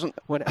that it doesn't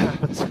when it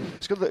happens.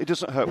 It's good that it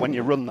doesn't hurt when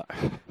you run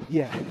though.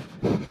 Yeah.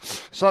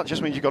 So that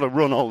just means you've got to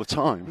run all the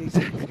time.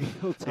 Exactly.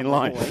 All the time in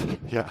life.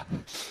 Yeah.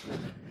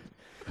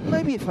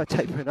 Maybe if I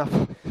taper enough,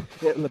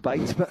 it'll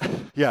abate, but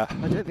Yeah.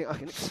 I don't think I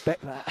can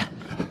expect that.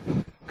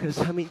 Because,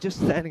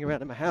 just standing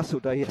around in my house all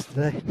day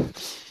yesterday,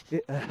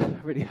 it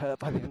really hurt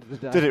by the end of the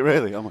day. Did it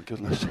really? Oh my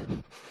goodness.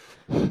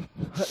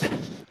 But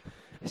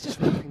it's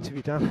just nothing to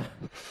be done.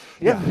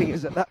 The other thing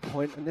is at that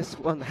point, and this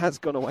one has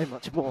gone away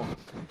much more,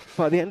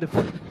 by the end of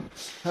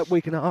that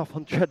week and a half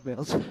on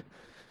treadmills,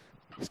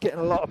 it's getting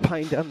a lot of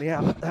pain down the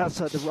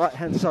outside the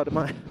right-hand side of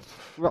my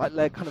right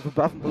leg, kind of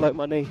above and below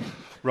my knee.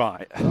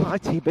 Right.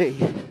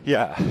 ITB.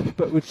 Yeah.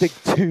 But with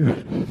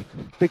two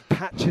big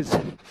patches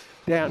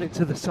down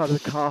into the side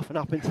of the calf and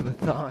up into the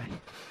thigh.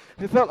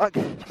 It felt like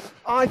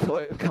I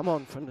thought it would come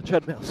on from the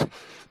treadmills.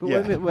 But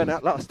when we went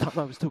out last time,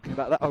 I was talking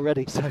about that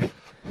already, so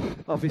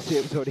obviously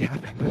it was already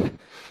happening, but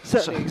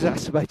certainly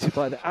exacerbated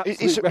by the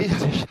absolute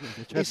repetition of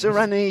the treadmills. Is there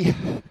any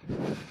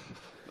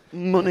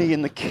money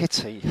in the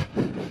kitty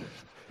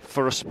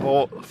for a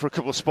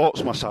couple of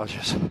sports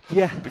massages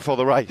before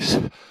the race?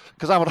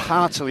 Because I would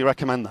heartily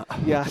recommend that.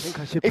 Yeah, I think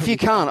I should. If you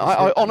can,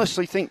 I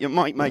honestly think it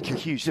might make a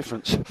huge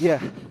difference. Yeah.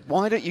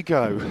 Why don't you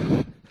go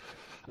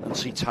and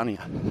see Tanya?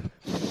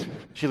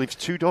 She lives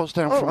 2 doors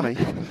down from me.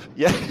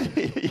 Yeah.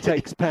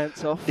 Takes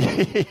pants off.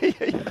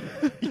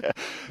 Yeah.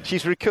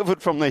 She's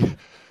recovered from the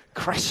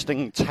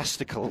cresting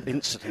testicle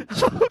incident.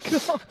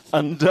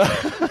 Oh,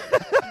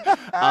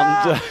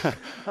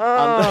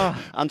 God.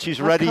 And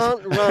she's ready. I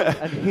can't run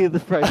and hear the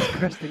phrase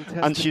cresting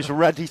testicle. And she's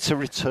ready to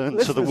return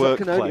to the Listeners,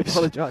 workplace. I can only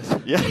apologise.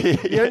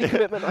 The only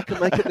commitment I can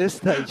make at this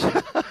stage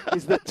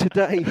is that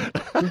today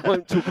we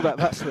won't talk about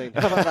Vaseline.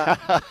 How about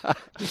that?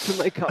 Just to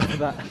make up for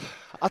that.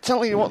 I'll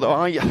tell you what, though.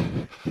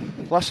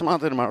 Last time I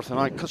did a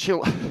marathon, because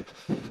she'll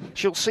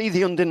see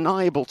the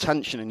undeniable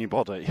tension in your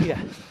body.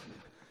 Yeah.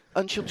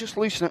 And she'll just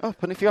loosen it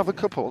up. And if you have a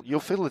couple, you'll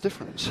feel the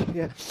difference.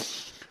 Yeah.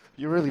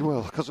 You really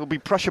will, because there'll be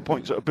pressure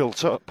points that are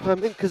built up.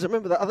 Because I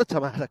remember that other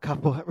time I had a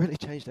couple, that really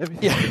changed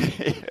everything.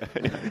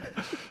 Yeah.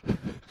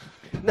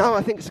 No,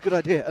 I think it's a good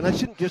idea, and I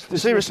shouldn't just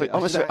seriously,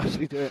 honestly,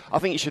 actually do it. I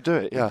think you should do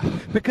it. Yeah.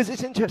 Because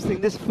it's interesting.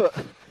 This foot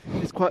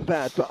is quite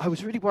bad, but I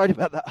was really worried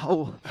about that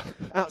whole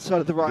outside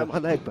of the right of my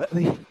leg. But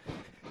the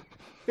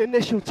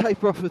initial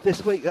taper off of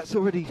this week, that's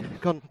already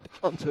gone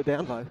onto a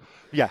down low.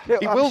 Yeah,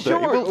 I'm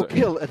sure it will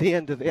kill at the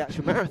end of the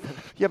actual marathon.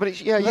 Yeah,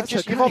 but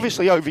you've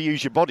obviously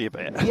overused your body a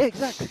bit. Yeah,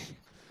 exactly.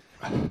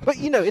 But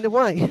in a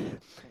way,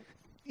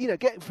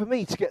 for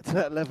me to get to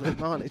that level of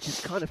mileage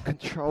is kind of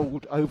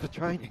controlled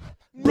overtraining.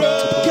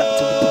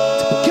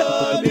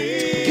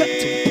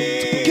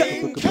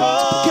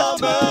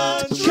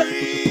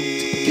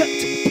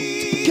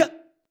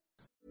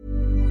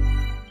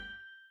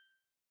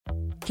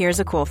 Here's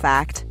a cool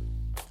fact.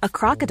 A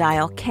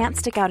crocodile can't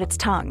stick out its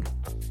tongue.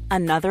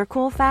 Another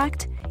cool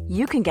fact,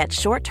 you can get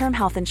short-term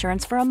health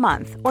insurance for a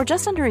month or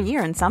just under a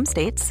year in some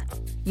states.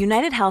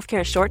 United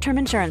Healthcare short-term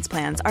insurance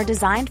plans are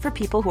designed for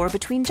people who are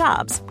between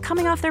jobs,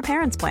 coming off their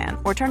parents' plan,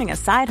 or turning a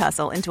side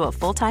hustle into a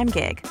full-time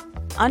gig.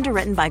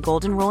 Underwritten by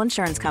Golden Rule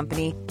Insurance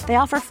Company, they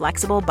offer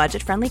flexible,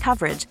 budget-friendly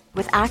coverage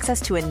with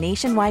access to a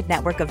nationwide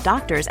network of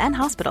doctors and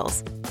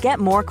hospitals. Get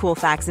more cool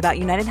facts about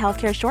United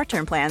Healthcare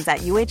short-term plans at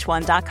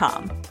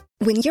uh1.com.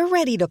 When you're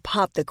ready to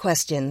pop the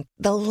question,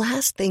 the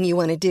last thing you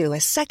want to do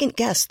is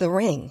second-guess the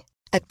ring.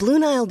 At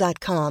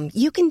BlueNile.com,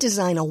 you can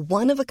design a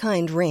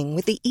one-of-a-kind ring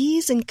with the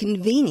ease and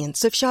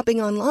convenience of shopping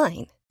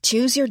online.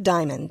 Choose your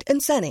diamond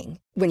and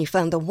setting. When you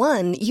find the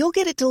one, you'll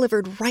get it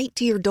delivered right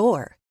to your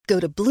door. Go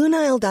to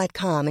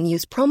BlueNile.com and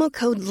use promo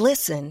code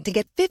LISTEN to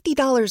get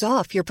 $50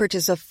 off your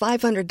purchase of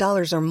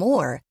 $500 or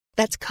more.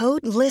 That's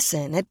code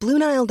LISTEN at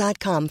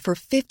BlueNile.com for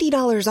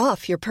 $50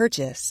 off your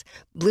purchase.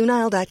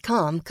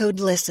 BlueNile.com,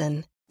 code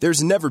LISTEN.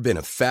 There's never been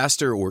a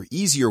faster or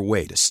easier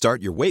way to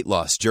start your weight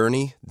loss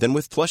journey than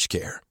with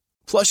PlushCare.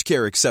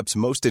 PlushCare accepts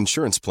most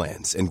insurance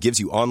plans and gives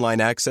you online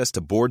access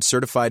to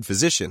board-certified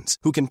physicians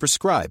who can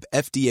prescribe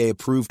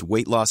FDA-approved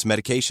weight loss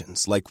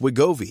medications like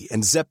Wegovy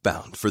and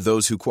Zepbound for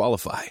those who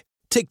qualify.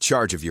 Take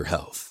charge of your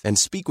health and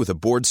speak with a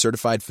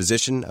board-certified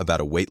physician about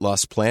a weight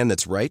loss plan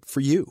that's right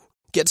for you.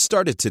 Get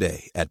started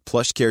today at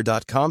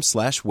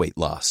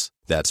plushcare.com/weightloss.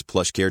 That's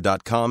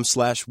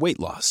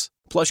plushcare.com/weightloss.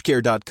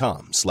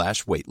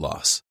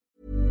 plushcare.com/weightloss.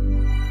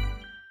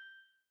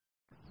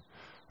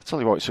 I tell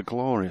you what, it's a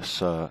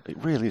glorious. It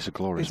really is a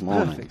glorious It's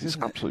morning. perfect, It's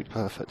isn't it? absolutely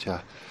perfect.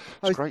 Yeah,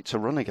 it's great to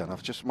run again.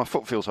 My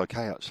foot feels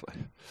okay actually.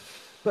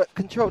 But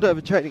controlled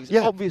overtraining is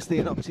Yeah. obviously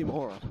an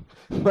oxymoron.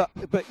 But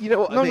you know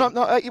what I mean?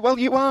 No. Well,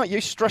 you are.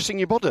 You're stressing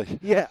your body.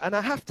 Yeah, and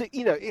I have to,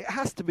 it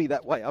has to be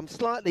that way. I'm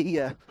slightly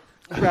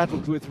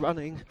rattled with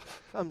running.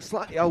 I'm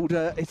slightly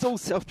older. It's all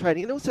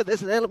self-training. And also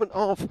there's an element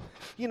of,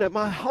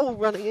 my whole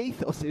running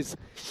ethos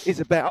is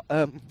about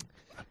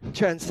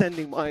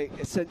transcending my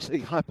essentially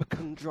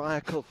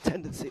hypochondriacal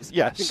tendencies.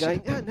 Yes.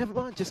 And going, never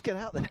mind, just get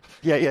out there.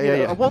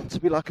 Yeah. I want to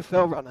be like a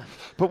fell runner.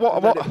 But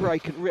Let it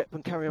break and rip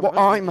and carry on what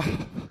running.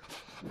 I'm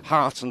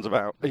heartened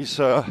about is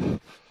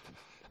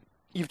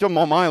you've done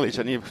more mileage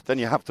than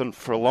you have done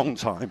for a long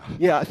time.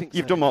 Yeah, I think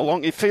You've so. done more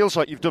long. It feels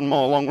like you've done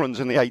more long runs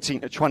in the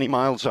 18 to 20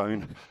 mile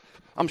zone.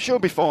 I'm sure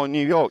before in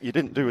New York you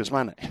didn't do as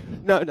many.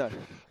 No.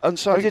 And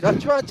so I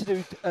tried to do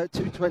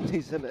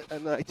 220s and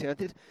an 18. I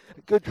did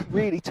a good,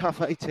 really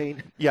tough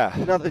 18. Yeah.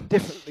 Another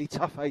differently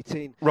tough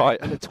 18. Right.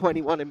 And a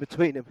 21 in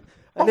between them.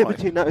 And in Alright.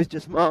 between those,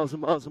 just miles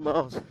and miles and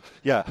miles.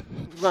 Yeah.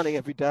 Running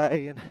every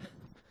day and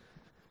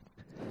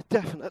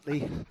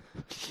definitely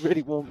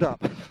really warmed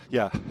up.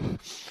 Yeah.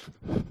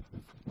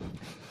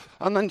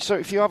 And then so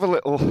if you have a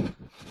little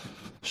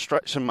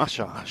stretch and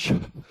massage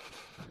and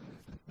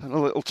a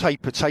little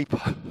taper,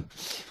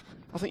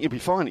 I think you'll be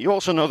fine. You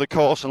also know the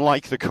course and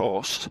like the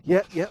course.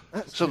 Yeah,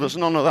 that's So true. there's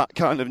none of that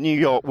kind of New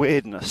York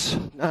weirdness.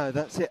 No,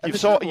 that's it. And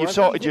You've the trouble,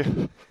 sorted I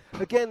mean,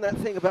 your... Again, that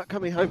thing about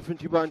coming home from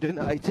Dubai and doing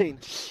that 18.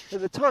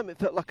 At the time, it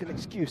felt like an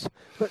excuse.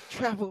 But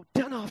travel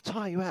doesn't half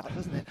tire you out,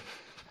 doesn't it?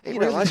 It You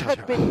know, really I does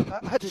had you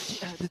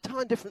had a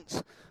time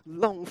difference,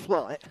 long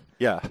flight.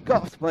 Yeah.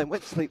 Got off the plane,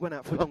 went to sleep, went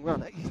out for a long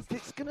run.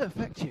 It's going to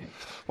affect you.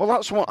 Well,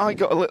 that's what I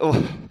got a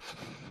little...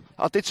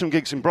 I did some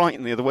gigs in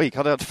Brighton the other week.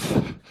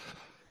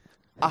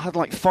 I had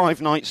like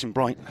 5 nights in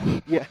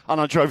Brighton. Yeah.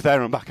 And I drove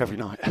there and back every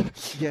night.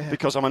 Yeah.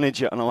 Because I'm an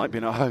idiot and I like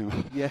being at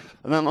home. Yeah.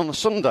 And then on the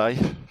Sunday,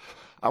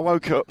 I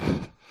woke up,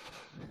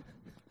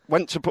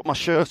 went to put my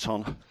shirt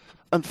on,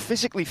 and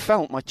physically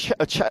felt my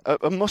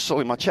a muscle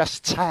in my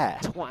chest tear.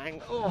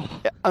 Twang. Oh.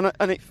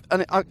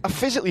 I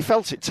physically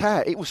felt it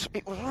tear. It was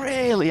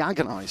really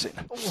agonising.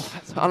 Oh,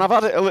 that's And I've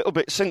had it a little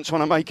bit since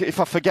when if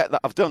I forget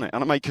that I've done it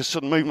and I make a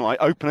sudden movement, like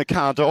open a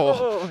car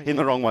door in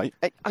the wrong way,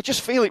 I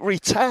just feel it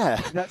re-tear.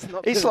 That's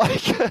not It's good.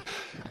 like,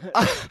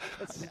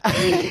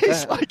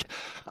 it's like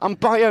I'm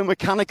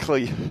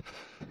biomechanically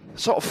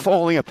sort of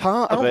falling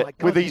apart a Oh my bit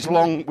God, with these you're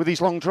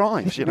long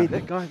drives, you me, know.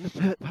 that guy in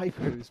the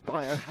paper who's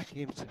biohacking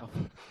himself.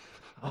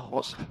 Oh,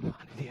 What's- what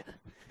an idiot.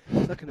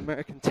 He's like an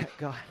American tech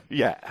guy.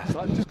 Yeah. So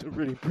I'm just going to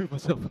really improve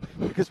myself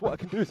because what I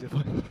can do is if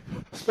I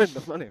spend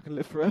enough money, I can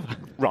live forever.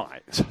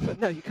 Right. But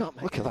no, you can't,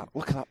 mate. Look at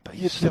that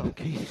You beast.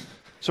 donkey.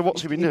 So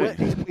what's he been doing?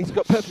 He's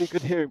got perfectly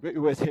good hearing, but he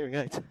wears hearing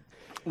aids.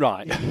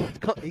 Right.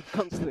 He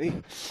constantly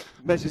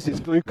measures his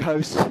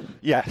glucose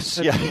Yes.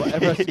 and Yeah.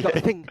 whatever. He's got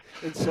a thing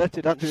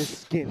inserted under his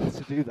skin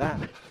to do that.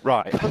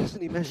 Right.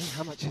 Constantly measuring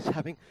how much he's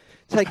having.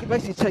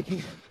 Basically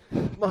taking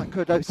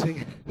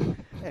microdosing,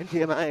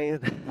 MDMA,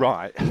 and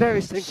Right.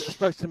 various things that are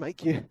supposed to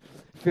make you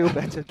feel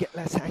better, get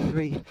less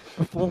angry,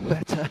 perform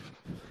better.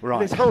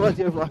 Right. And his whole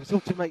idea of life is all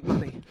to make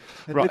money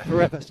and Right. live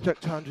forever, stroke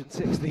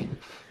 260.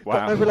 Wow.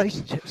 Got no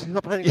relationships. He's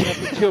not planning to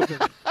have children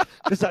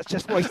because that's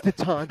just wasted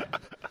time.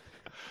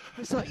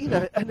 It's like,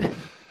 and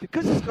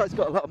because this guy's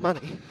got a lot of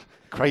money,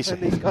 Crazy.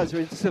 and these guys are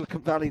in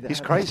Silicon Valley, they're He's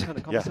having crazy, this kind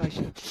of yeah.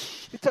 conversation.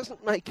 It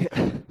doesn't make it.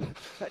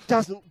 That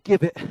doesn't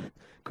give it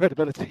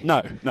credibility.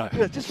 No. Just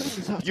read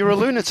this article. You're a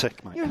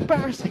lunatic, mate. You're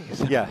embarrassing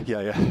yourself.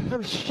 Yeah.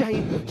 I'm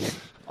ashamed of you.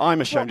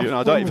 I'm ashamed of you, and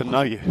I don't even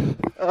know you.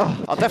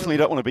 Oh, I definitely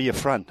don't want to be your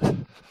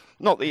friend.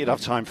 Not that you'd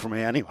have time for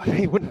me anyway.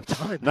 he wouldn't have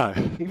time. No.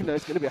 Even though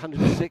it's going to be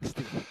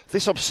 160.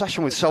 This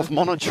obsession with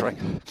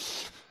self-monitoring.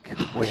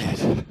 God,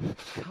 Weird.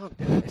 Can't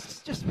do it. It's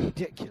just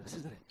ridiculous,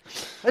 isn't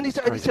it? And he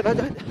said,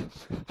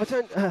 I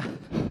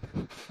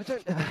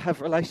don't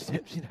have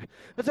relationships.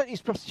 I don't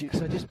use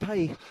prostitutes. I just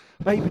pay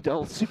baby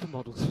dolls,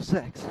 supermodels for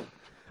sex.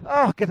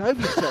 Oh, get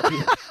over yourself,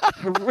 you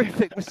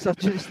horrific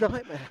misogynist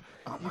nightmare.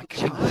 Oh my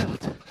You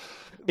child.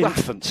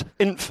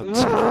 Infant.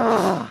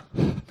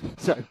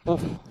 So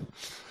awful,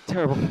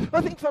 terrible.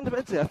 I think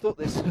fundamentally, I think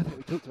we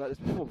talked about this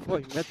before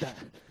you read that.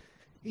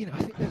 I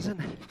think there's a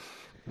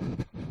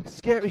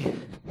scary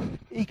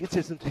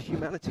egotism to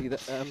humanity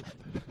that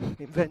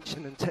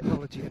invention and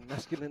technology and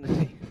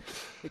masculinity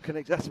it can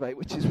exacerbate,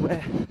 which is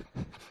where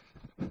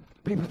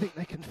people think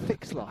they can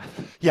fix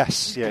life.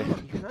 Yes. You Yeah.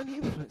 can't. You can only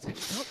influence it.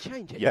 You can't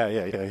change it. Yeah.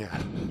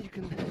 You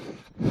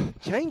can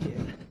change it.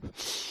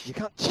 You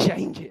can't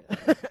change it.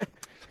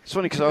 It's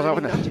funny because You can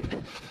only nudge it.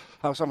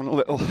 I was having a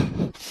little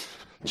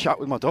chat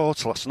with my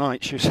daughter last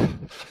night.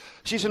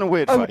 She's in a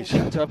weird Oh, phase. you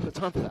have to have the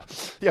time for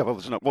that. Yeah. Well,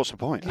 what's the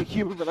point? Your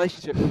human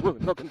relationship with a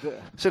woman, not going to do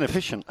it. It's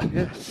inefficient.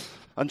 Yeah.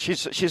 And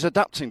she's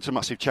adapting to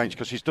massive change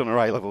because she's done her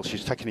A-levels.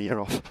 She's taken a year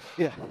off.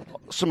 Yeah.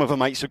 Some of her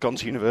mates have gone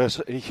to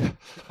university.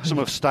 Some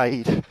have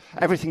stayed.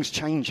 Everything's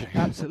changing.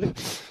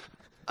 Absolutely.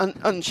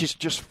 And she's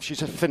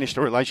finished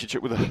a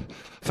relationship with a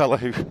fella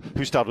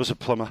whose dad was a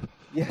plumber.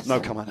 Yes. No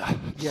comment.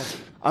 Yeah.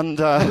 And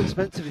how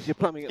expensive is your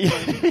plumbing at the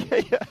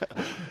moment?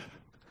 yeah.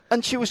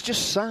 And she was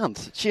just sad.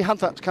 She had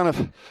that kind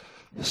of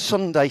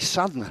Sunday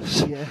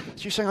sadness. Yeah.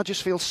 She was saying, I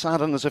just feel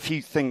sad, and there's a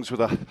few things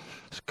with a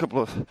couple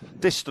of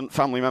distant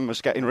family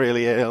members getting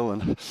really ill,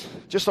 and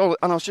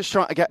I was just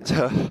trying to get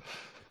to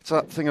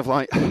that thing of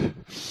like,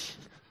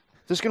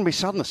 there's going to be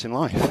sadness in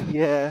life.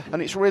 Yeah.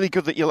 And it's really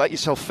good that you let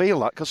yourself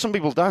feel that, because some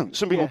people don't.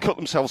 Some people cut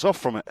themselves off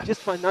from it.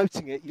 Just by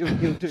noting it, you're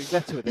doing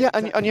better with it. Yeah,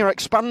 and you're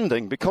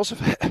expanding because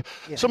of it.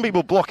 Yeah. Some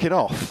people block it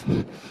off.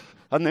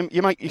 And then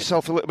you make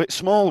yourself a little bit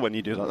small when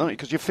you do that, don't you?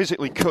 Because you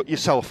physically cut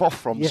yourself off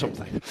from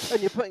something. And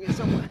you're putting it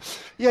somewhere.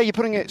 Yeah, you're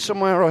putting it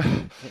somewhere.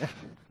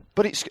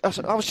 But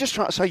I was just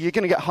trying to say, you're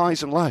going to get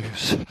highs and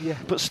lows. Yeah.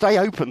 But stay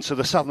open to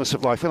the sadness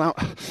of life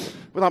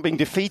without being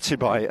defeated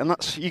by it. And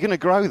you're going to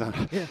grow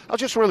then. Yeah. I was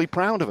just really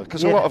proud of her,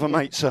 because a lot of her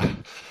mates are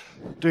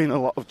doing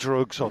a lot of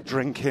drugs or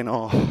drinking,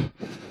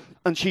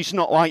 and she's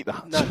not like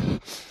that. No.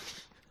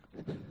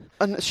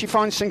 And she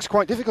finds things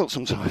quite difficult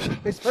sometimes.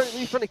 It's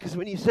really funny, because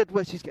when you said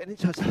where she's getting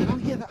into, I said, oh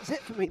yeah, that's it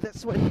for me.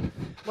 That's when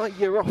my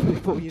year off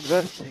before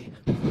university.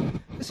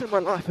 This is my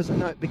life as I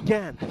know it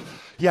began.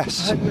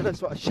 Yes. I hadn't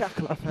realised what a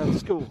shackle I found at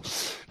school.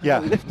 Yeah. I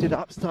lifted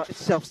up, started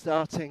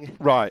self-starting.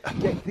 Right.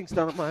 Getting things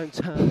done on my own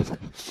terms.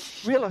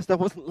 Realised I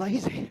wasn't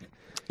lazy.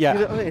 Yeah. You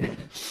know what I mean?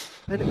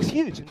 And it was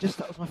huge, and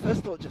that was my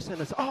first thought just then.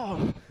 I was,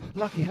 oh,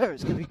 lucky her,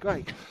 it's going to be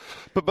great.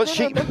 But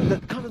she... I remember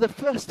kind of the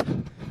first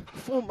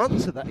 4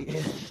 months of that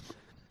year,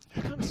 I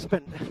kind of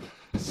spent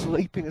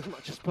sleeping as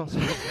much as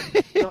possible,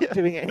 not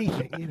doing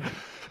anything, you know.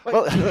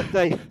 Well, that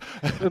day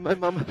when my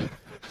mum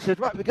said,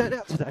 right, we're going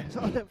out today. I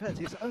said, I don't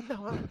fancy it. I said,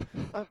 oh,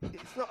 no,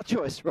 it's not a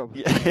choice, Rob.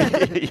 You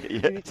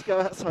need to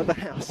go outside the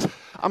house.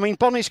 I mean,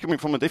 Bonnie's coming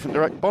from a different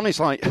direction. Bonnie's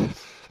like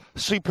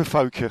super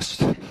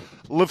focused,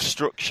 loves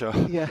structure.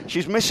 Yeah.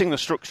 She's missing the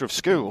structure of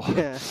school.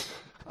 Yeah.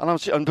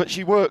 But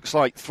she works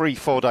like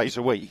 3-4 days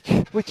a week.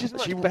 Which is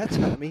much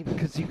better, I mean,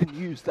 because you can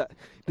use that.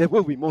 There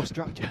will be more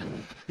structure.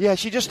 Yeah,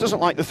 she just doesn't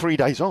like the 3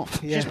 days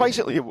off. Yeah. She's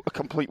basically a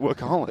complete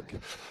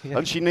workaholic. Yeah.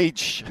 And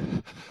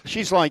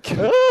she's like,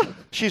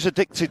 she's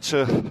addicted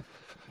to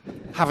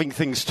having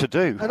things to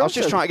do. And I was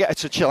just trying to get her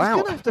to chill out.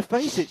 She's going to have to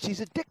face it. She's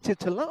addicted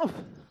to love.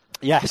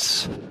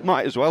 Yes,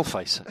 might as well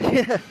face it.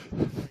 Yeah.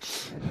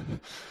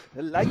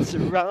 The lights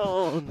are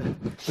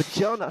on, but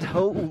you're not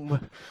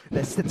home.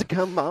 They're set to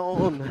come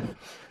on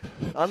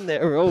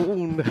their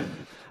own.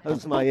 That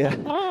was my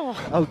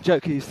old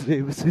joke I used to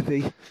do.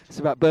 It's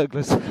about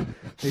burglars.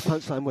 The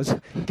punchline was,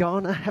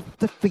 gonna have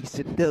to face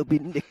it, they'll be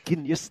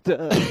nicking your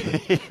stuff.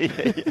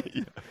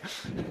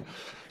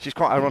 She's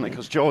quite ironic,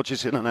 because George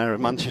is in an area of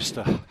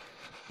Manchester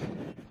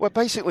where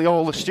basically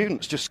all the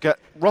students just get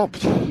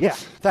robbed. Yeah.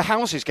 Their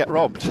houses get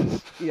robbed.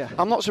 Yeah.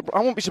 I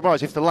won't be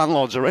surprised if the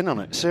landlords are in on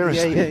it,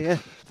 seriously. Yeah.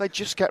 They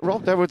just get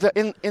robbed. They were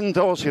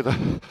indoors the other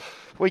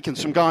week, and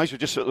some guys were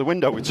just at the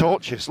window with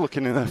torches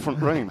looking in their front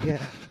room.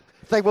 Yeah.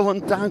 They will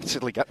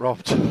undoubtedly get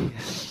robbed.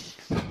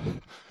 Yeah.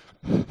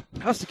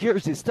 How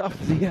security stuff?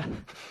 The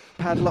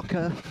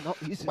padlocker not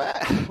using.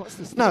 What's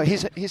the No,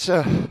 he's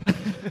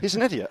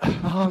an idiot.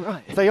 Oh,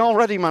 right. They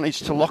already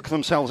managed to lock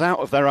themselves out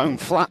of their own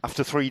flat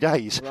after 3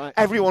 days. Right.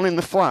 Everyone in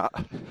the flat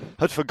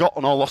had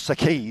forgotten or lost their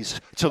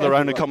keys to their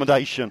own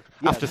accommodation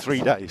after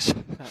 3 days.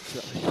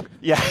 Absolutely.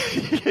 Yeah.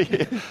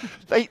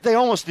 They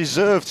almost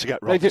deserve to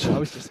get robbed. They do. I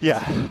was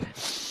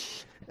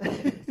just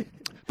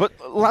But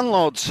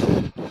landlords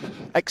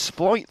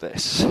exploit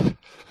this,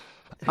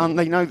 and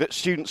they know that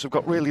students have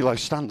got really low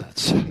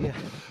standards. Yeah.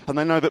 And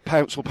they know that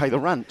parents will pay the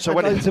rent. So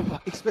and loads of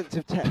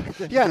expensive tech.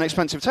 Yeah, and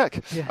expensive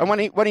tech. Yeah. And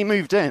when he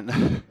moved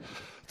in,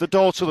 the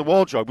door to the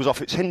wardrobe was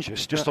off its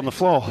hinges, just on the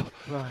floor.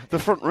 Right. The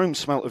front room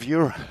smelt of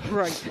urine.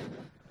 Right.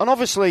 And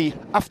obviously,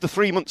 after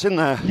 3 months in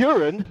there...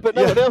 Urine? But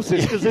no one else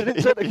is, because they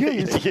didn't take the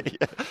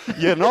keys.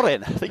 You're not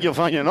in. I think you'll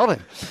find you're not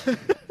in.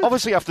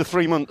 Obviously, after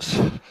 3 months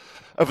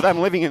of them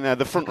living in there,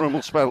 the front room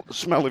will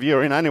smell of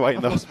urine anyway,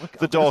 and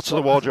the door to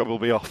the wardrobe will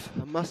be off.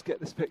 I must get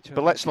this picture.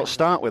 But let's not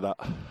start with that.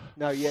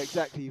 No, yeah,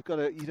 exactly. You've got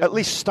to... At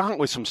least start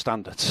with some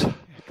standards.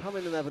 Come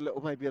in and have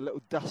maybe a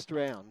little dust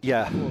round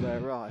Yeah. before they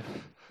arrive.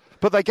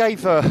 But they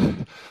gave...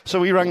 so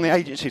we rang the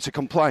agency to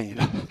complain.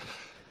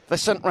 They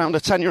sent round a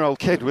 10-year-old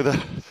kid with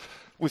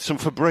some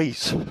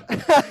Febreze.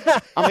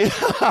 I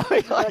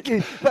mean like,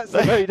 that's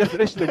the very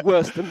definition of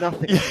worse than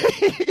nothing.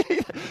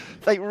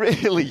 They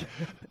really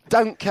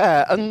don't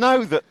care and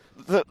know that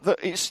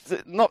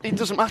it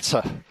doesn't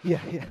matter.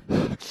 Yeah.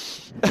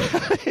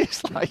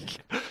 It's like,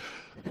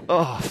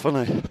 oh,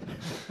 funny.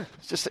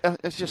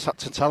 It's just had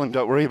to tell him,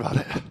 don't worry about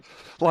it.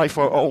 Life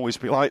won't always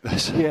be like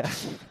this. Yeah.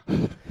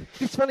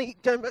 It's funny,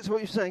 going back to what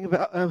you were saying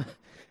about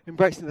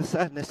embracing the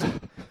sadness. I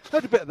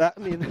heard a bit of that. I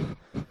mean,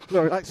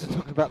 Laurie likes to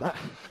talk about that.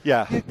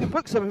 Yeah. The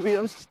books, I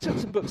took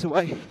some books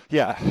away.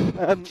 Yeah.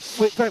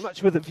 Very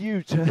much with a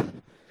view to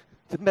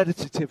the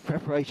meditative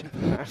preparation for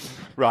the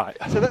marathon. Right.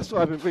 So that's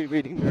why I've been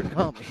rereading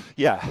Murakami.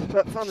 Yeah.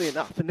 But funnily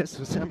enough, and this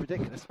will sound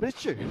ridiculous, but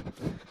it's true,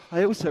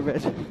 I also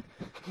read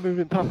Moon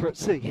and Papa at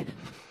Sea,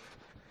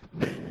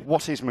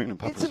 What is Moon and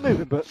Puppets? It's a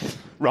moving book.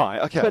 Right,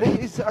 okay. But it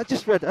is, I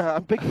just read, I'm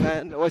a big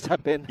fan, always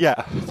have been.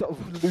 Yeah. Sort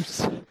of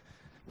loose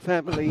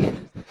family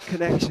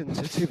connection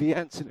to Tuvie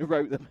Anson, who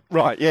wrote them.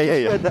 Right, yeah.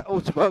 Read that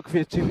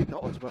biography of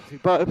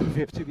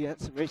Tuvie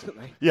Anson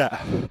recently.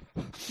 Yeah.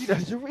 You know,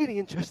 he's a really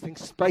interesting,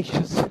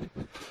 spacious,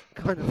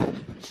 kind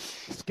of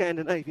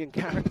Scandinavian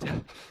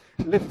character.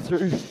 Lived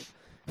through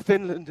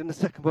Finland in the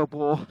Second World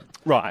War.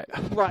 Right.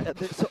 Right at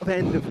the sort of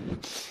end of,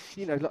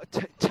 you know, like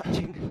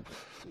touching,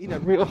 you know,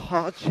 real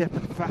hardship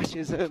and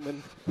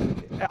fascism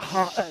and at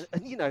heart,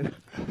 and you know,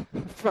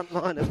 front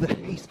line of the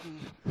eastern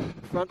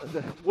front of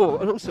the war,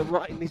 and also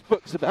writing these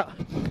books about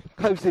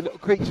cosy little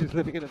creatures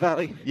living in a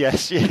valley.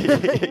 Yes, yeah.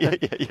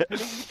 And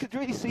you could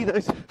really see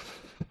those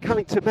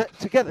coming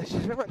together. She's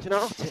very much an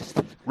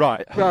artist,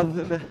 Right.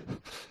 rather than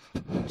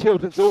a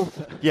children's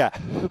author. Yeah.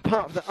 But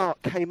part of the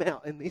art came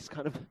out in these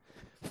kind of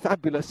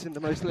fabulous, in the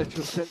most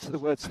literal sense of the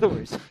word,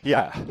 stories.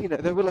 Yeah. You know,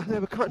 they were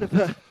kind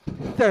of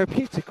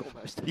therapeutic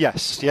almost.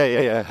 Yes,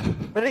 yeah.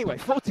 But anyway,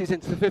 40s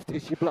into the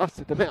 50s, she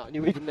blasted them out, and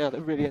you read them now,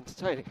 they're really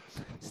entertaining.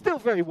 Still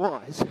very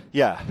wise,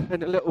 Yeah.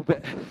 and a little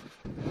bit,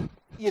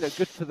 you know,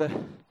 good for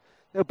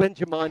they'll bend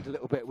your mind a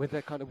little bit with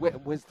their kind of wit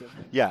and wisdom.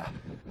 Yeah.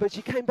 But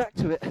she came back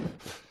to it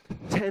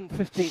 10,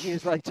 15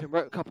 years later and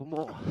wrote a couple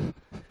more.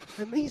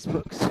 And these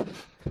books,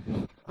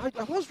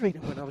 I was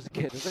reading when I was a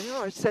kid, and they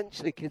are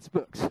essentially kids'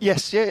 books.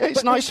 Yes, yeah. It's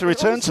But nice to they're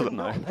return also to them,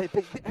 though. not.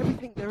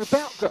 Everything, they're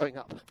about growing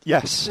up.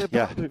 Yes, They're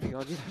yeah. about moving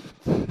on, you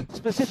know.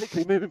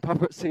 Specifically, Moving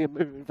Papa at Sea and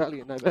Moving Valley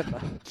in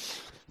November.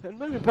 And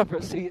Moving Papa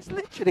at Sea, it's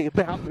literally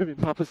about Moving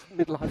Papa's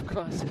midlife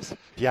crisis.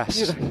 Yes.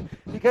 You know,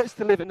 he goes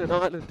to live in an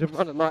island and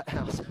run a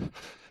lighthouse.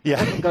 Yeah.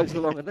 Everyone goes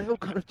along, and they all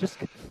kind of just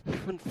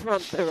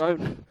confront their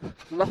own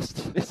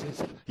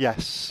lustnesses.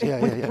 Yes,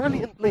 With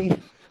brilliantly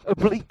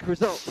oblique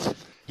results.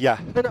 Yeah.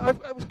 And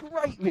it was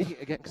great reading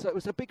it again, because it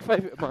was a big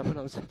favourite of mine when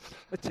I was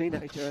a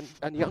teenager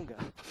and younger.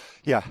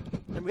 Yeah.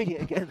 And reading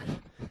it again,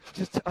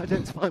 just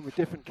identifying with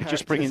different characters.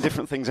 Just bringing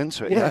different things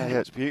into it. Yeah. Yeah,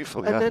 it's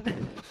beautiful, yeah.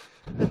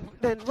 And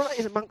then right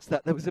in amongst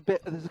that, there's a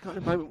kind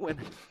of moment when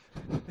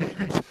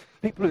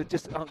people who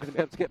just aren't going to be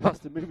able to get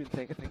past the moving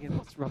thing are thinking,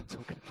 what's Rob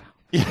talking about?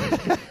 Yeah.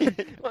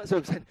 That's what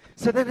I'm saying.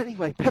 So then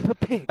anyway, Peppa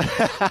Pig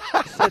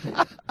said,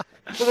 well,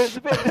 there's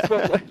a bit of this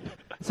where,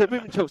 so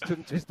Moving Child's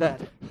talking to his dad,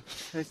 and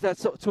his dad's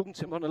sort of talking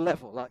to him on a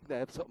level, like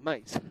they're sort of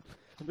mates. And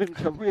Moving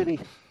Child really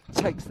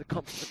takes the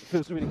compliment,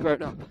 feels really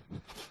grown up.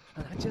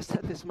 And I just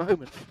had this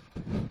moment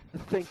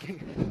of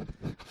thinking,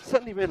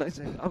 suddenly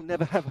realising I'll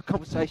never have a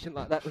conversation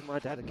like that with my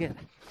dad again,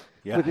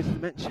 with his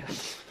dementia.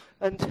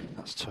 And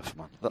that's tough,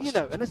 man. you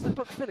know, and as the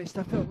book finished,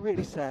 I felt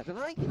really sad, and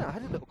I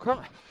had a little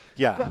cry.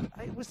 Yeah.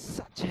 But it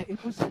was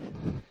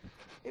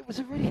it was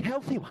a really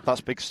healthy one. That's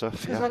big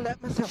stuff, Because yeah. I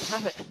let myself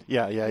have it.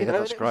 Yeah, You know,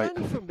 that's and great. It was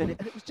only for a minute,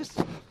 and it was just,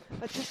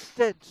 I just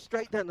stared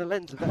straight down the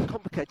lens of that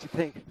complicated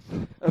thing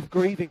of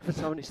grieving for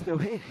someone who's still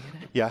here. You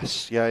know?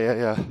 Yes,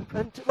 yeah.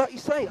 And like you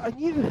say, I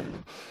knew,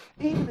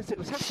 even as it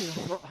was happening,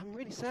 I thought, I'm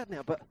really sad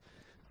now, but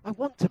I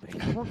want to be.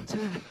 I want to.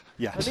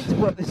 Yes. I need to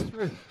work this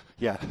through.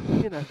 Yeah.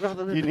 You know,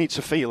 rather than You need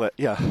to feel it,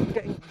 yeah.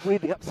 getting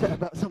weirdly upset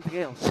about something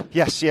else.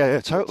 Yes, yeah,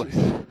 totally. Which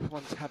is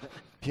one's habit.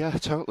 Yeah,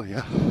 totally,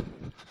 yeah.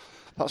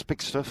 That's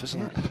big stuff,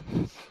 isn't it?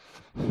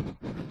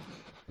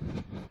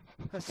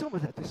 I saw my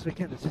dad this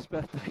weekend. It's his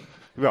birthday.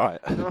 Right.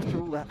 And after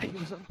all that, he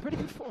was on pretty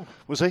good form.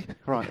 Was he?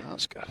 Right,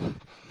 that's good.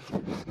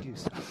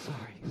 Excuse me.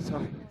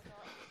 Sorry.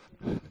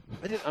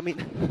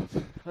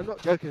 I'm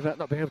not joking about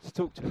not being able to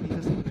talk to him. He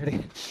doesn't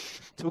really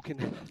talk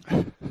in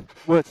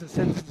words and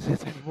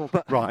sentences anymore.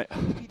 But Right.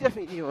 he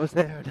definitely knew I was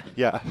there, and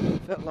Yeah.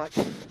 felt like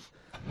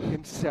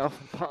himself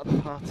and part of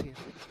the party.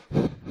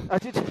 I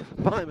did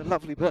buy him a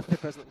lovely birthday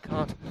present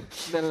card,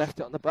 and then left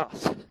it on the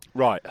bus.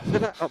 Right. So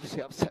that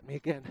obviously upset me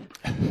again.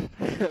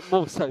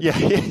 More so. Yeah.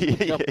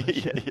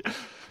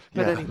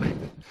 But anyway.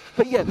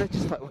 But yeah, no,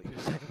 just like what you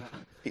were saying about.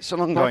 It's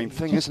an ongoing You've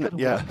thing, just isn't it?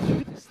 gotta Yeah. work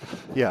through this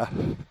stuff. Yeah.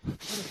 You've got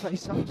to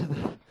face up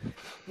to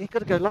you've got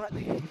to go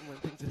lightly even when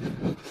things are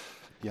difficult.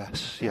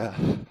 Yes, yeah.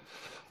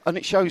 And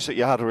it shows that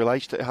you had a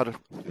relationship,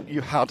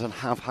 you had and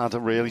have had a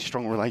really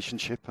strong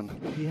relationship, and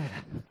Yeah.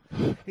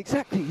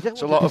 Exactly. You don't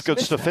there's a want lot to of good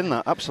dismiss stuff in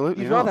that,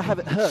 absolutely. You'd rather have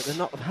it hurt than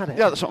not have had it.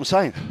 Yeah, that's what I'm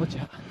saying. Watch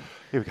out.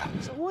 Here we go.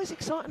 It's always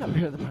exciting up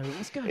here at the moment.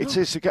 What's going on? It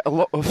is to get a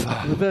lot of...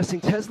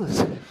 Reversing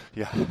Teslas.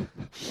 yeah.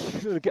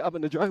 You're going to get up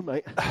in the drone,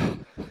 mate.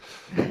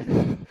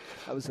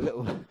 That was a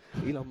little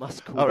Elon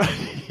Musk call. All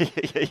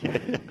right.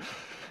 yeah.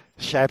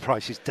 Share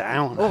price is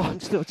down. Oh, I'm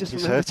still just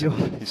He's remembered hurting.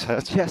 your He's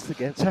hurting. chest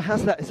again. So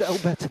how's that? Is it all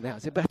better now?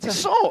 Is it better?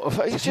 Sort of.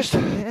 It's just...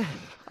 Yeah.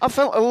 I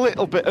felt a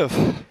little bit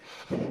of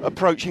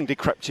approaching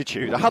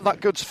decrepitude. I had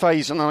that goods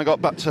phase, and then I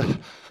got back to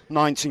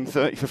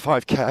 1930 for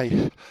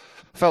 5k.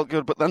 Felt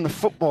good, but then the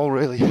football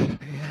really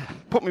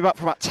put me back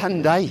for about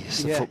 10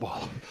 days, the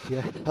football.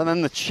 Yeah. And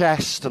then the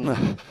chest and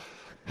the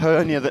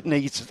hernia that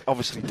needs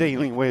obviously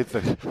dealing with.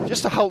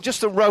 Just a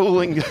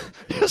rolling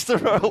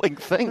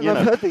thing, And you I've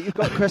know. heard that you've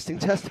got cresting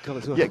testicle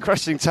as well. Yeah,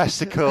 cresting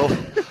testicle.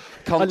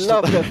 I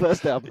love their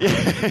first album.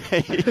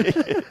 Yeah.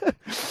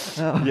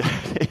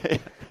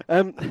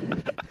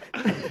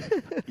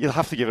 You'll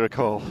have to give her a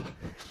call.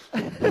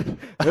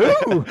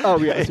 Ooh. Oh,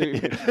 yeah.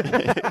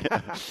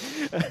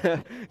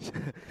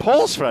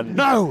 Paul's friend?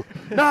 No!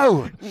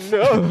 No.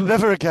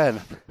 Never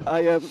again.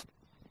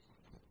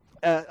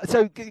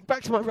 So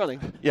back to my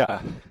running.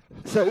 Yeah.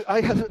 So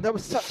that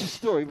was such a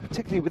story,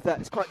 particularly with that.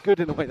 It's quite good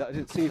in a way that I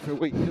didn't see you for a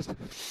week, because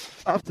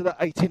after that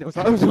 18, I was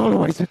like, it was all a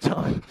waste of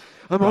time.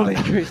 I'm all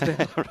injuries now.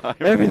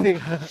 Right. Everything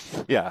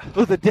hurts. Yeah.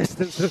 All the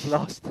distance was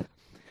lost.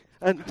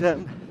 And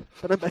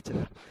but I'm better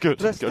now. Good.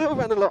 But I still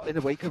ran a lot in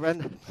a week. I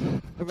ran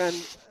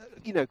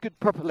good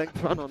proper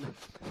length run on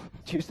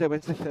Tuesday,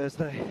 Wednesday,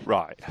 Thursday.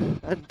 Right.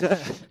 And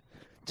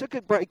took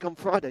a break on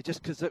Friday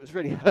just because it was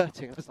really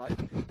hurting. I was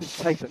like, this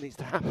taper needs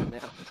to happen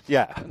now.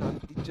 Yeah. And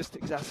I'm just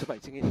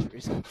exacerbating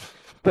injuries.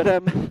 But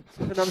and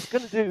I was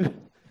going to do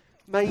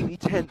maybe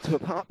 10 to a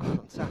park run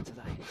on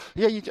Saturday.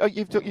 Yeah, you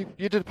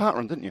did a park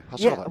run, didn't you? I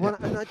saw that. Well,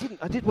 and I didn't.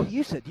 I did what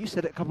you said. You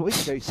said it a couple of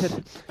weeks ago. You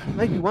said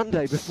maybe one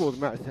day before the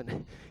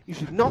marathon, you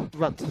should not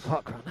run to the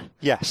park run.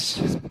 Yes.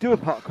 Just do a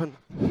park run,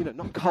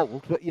 not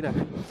cold, but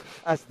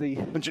as the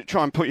And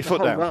try and put your foot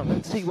whole down. run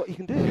and see what you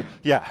can do.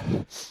 Yeah.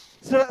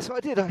 So that's what I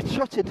did. I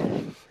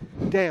trotted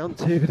down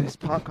to this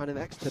park run in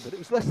Exeter, but it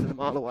was less than a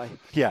mile away.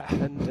 Yeah.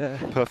 And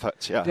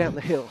Perfect. Yeah. down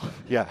the hill.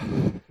 Yeah.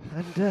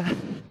 And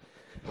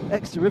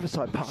Exeter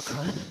Riverside Park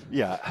Run.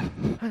 Yeah.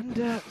 And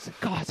it's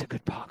a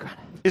good park run.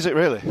 Is it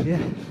really?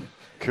 Yeah.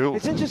 Cool.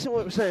 It's interesting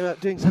what we're saying about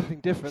doing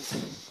something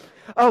different.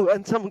 Oh,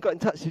 and someone got in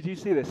touch. Did you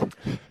see this?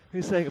 He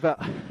was saying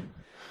about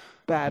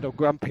bad or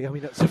grumpy. I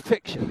mean, it's a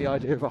fiction, the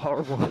idea of a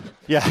horrible,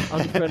 Yeah.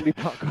 unfriendly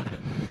park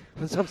run.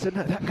 And some said,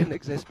 no, that couldn't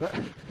exist. But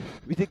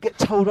we did get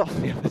told off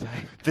the other day.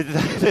 Did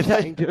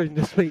they? During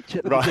the speech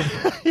at the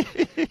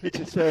beginning, which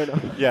is fair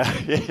enough. Yeah,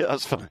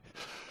 that's funny.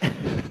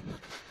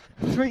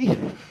 3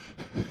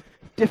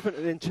 different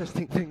and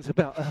interesting things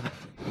about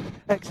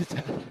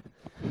Exeter.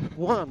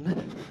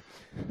 One,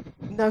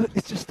 no,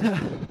 it's just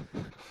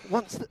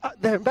once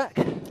there and back.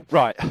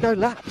 Right. No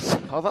laps.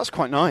 Oh, that's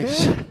quite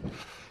nice. Yeah.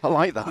 I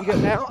like that. You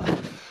go out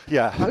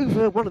Yeah.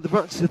 over one of the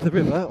branches of the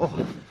river, one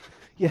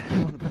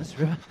of the branches of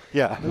the river,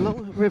 Yeah.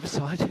 along the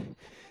riverside,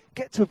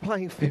 get to a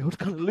playing field,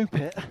 kind of loop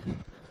it,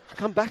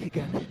 come back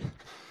again.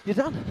 You're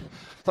done.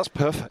 That's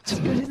perfect. It's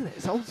good, isn't it?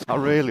 It's old school. I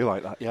really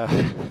like that. Yeah.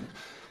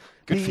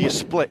 Good for your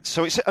split.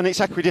 So it's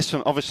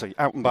equidistant, obviously,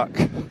 out and back.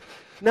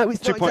 No,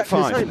 it's not exactly the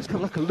 2.5. same. It's kind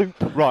of like a loop.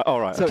 Right.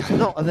 All right. So Okay. it's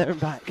not a there and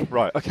back.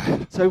 Right.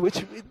 Okay. So which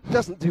it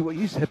doesn't do what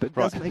you said, but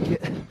does Right. make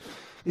it.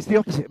 It's the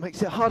opposite. It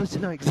makes it harder to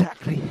know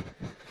exactly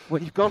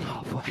when you've gone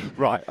halfway.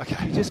 Right.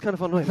 Okay. You're just kind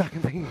of on the way back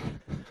and thinking,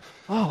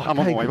 oh, I'm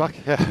on my way back.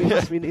 Yeah. You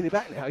must be nearly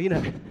back now,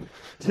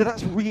 So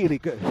that's really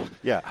good.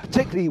 Yeah.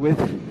 Particularly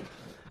with,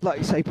 like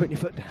you say, putting your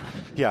foot down.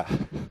 Yeah.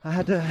 I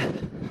had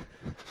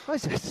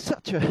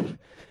such a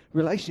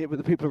relationship with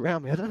the people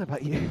around me. I don't know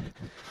about you.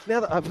 Now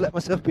that I've let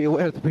myself be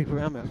aware of the people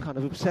around me, I'm kind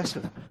of obsessed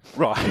with them.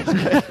 Right.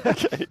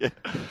 Okay. Yeah.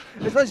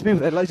 There's loads of people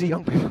there, loads of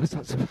young people, there's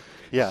lots of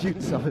Yeah.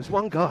 student stuff. There's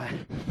one guy,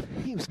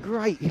 he was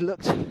great. He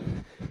looked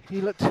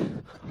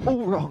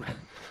all wrong.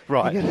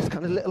 Right. He had this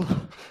kind of little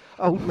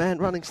old man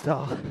running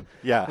style.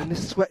 Yeah. And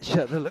this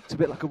sweatshirt that looked a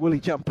bit like a woolly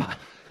jumper.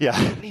 Yeah.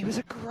 And he was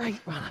a great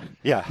runner.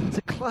 Yeah. It's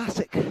a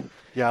classic.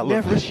 Yeah. I love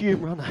Never that.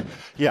 assume runner.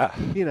 Yeah.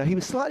 He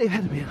was slightly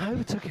ahead of me and I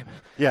overtook him.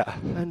 Yeah.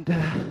 And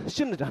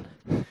shouldn't have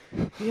done.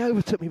 He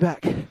overtook me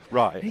back.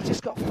 Right. And he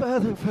just got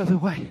further and further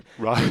away.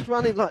 Right. He was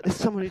running like this.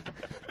 Somebody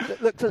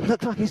looked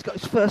like he's got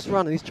his first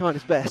run and he's trying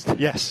his best.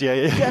 Yes. Yeah.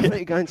 Yeah.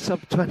 Definitely going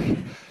sub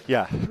 20.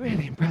 Yeah.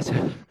 Really impressive.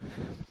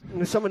 And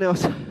there's someone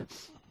else,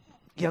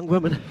 young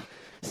woman,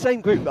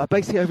 same group. I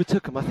basically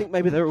overtook them. I think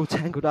maybe they're all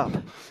tangled up.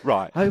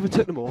 Right. I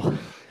overtook them all.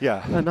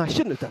 Yeah. And I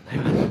shouldn't have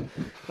done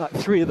that. Like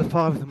 3 of the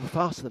 5 of them were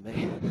faster than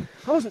me.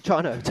 I wasn't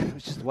trying to overtake them,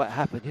 it's just the way it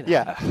happened,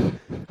 Yeah.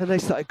 And they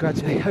started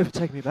gradually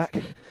overtaking me back.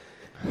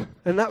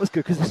 And that was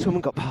good because this woman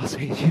got past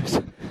me. She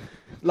was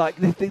like,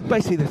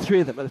 basically the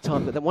 3 of them at the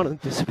time, but then one of them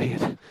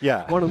disappeared.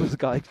 Yeah. One of them was a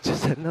guy who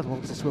just said, another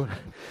one was this woman.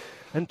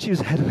 And she was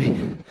ahead of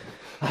me.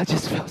 I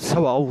just felt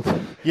so old.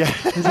 Yeah.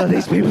 It's like,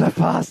 these people are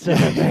faster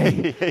than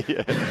me.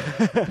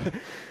 Yeah.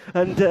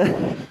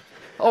 And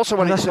Also,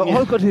 when it's a all new,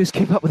 I've got to do is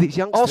keep up with these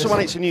youngsters. also when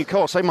it's a new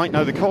course, they might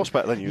know the course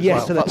better than you. Yeah, as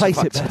well. so they That's a pace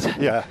it factor.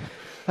 better.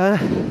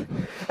 Yeah.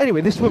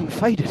 Anyway, this woman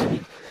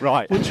faded,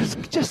 Right. which was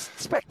just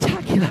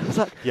spectacular. I was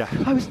like, Yeah.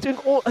 I was doing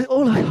all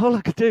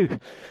I could do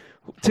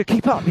to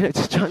keep up,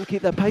 to try and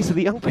keep that pace of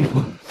the young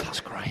people. That's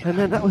great. And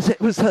then that was it.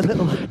 It was a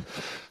little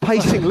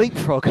pacing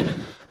leapfrog.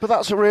 But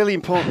that's a really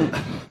important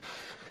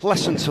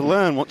lesson to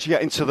learn once you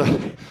get into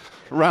the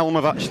realm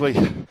of actually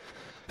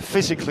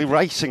physically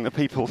racing the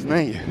people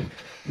near you.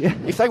 Yeah,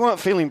 If they weren't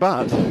feeling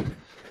bad,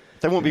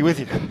 they won't be with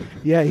you.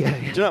 yeah. Do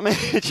you know what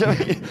I mean? Do you know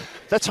what I mean?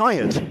 They're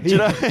tired. Do you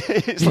know?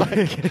 It's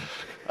like,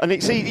 and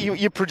it's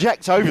you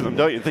project over them,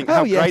 don't you? Think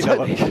how great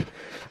totally. they look.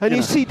 And you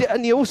know. see,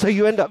 and you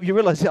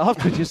realise that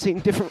afterwards you're seeing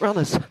different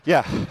runners.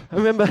 Yeah. I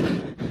remember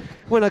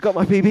when I got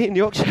my PB in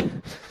Yorkshire,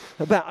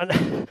 about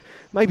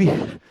maybe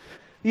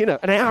an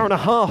hour and a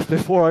half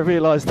before I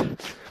realised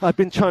I'd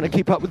been trying to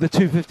keep up with the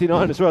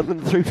 2:59ers rather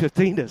than the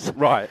 3:15ers.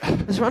 Right.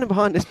 I was running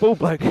behind this ball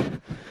bloke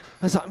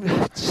I was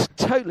like, just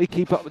totally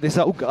keep up with this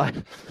old guy.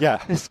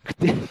 Yeah. This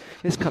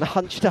kind of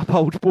hunched up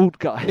old bald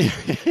guy.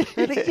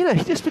 And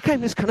he just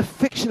became this kind of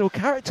fictional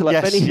character like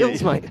Benny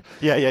Hills, mate.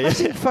 Yeah. I've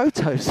seen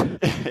photos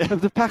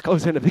of the pack I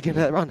was in at the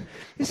beginning of that run.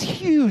 This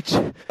huge,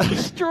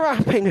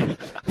 strapping,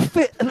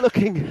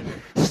 fit-looking,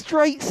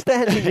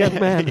 straight-standing young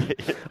man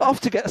off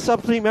to get a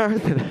sub-3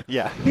 marathon.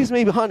 Yeah. Here's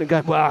me behind him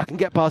going, well, I can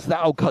get past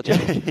that old codger.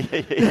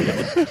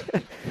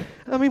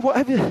 I mean,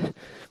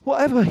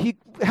 whatever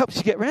helps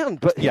you get round,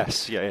 but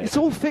yes, yeah. It's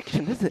all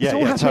fiction, isn't it? Yeah, it's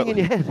all happening totally. in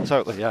your head.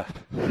 Totally, yeah.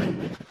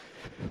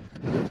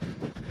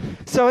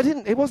 So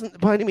it wasn't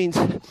by any means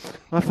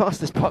my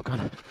fastest park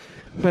run,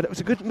 but it was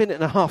a good minute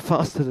and a half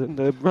faster than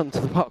the run to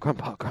the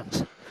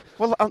parkruns.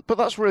 Well, but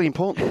that's really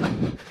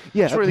important.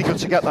 Yeah, it's really good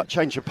to get that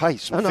change of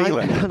pace and feel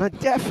it. And I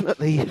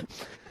definitely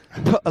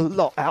put a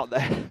lot out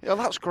there. Yeah,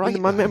 that's great.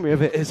 And my memory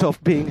of it is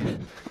of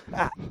being,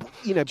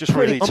 just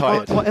really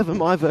tired. Whatever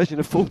my version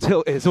of full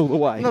tilt is all the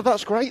way. No,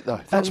 that's great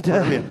though. That's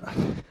brilliant.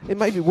 It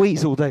made me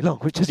wheeze all day long,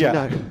 which, as you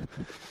know,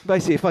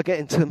 basically if I get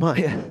into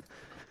my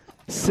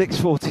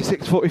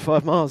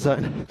 6:45 mile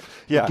zone,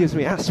 it gives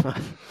me asthma.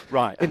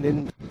 Right. And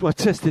in my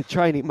tested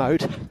training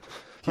mode, I'm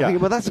thinking,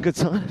 well, that's a good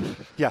sign.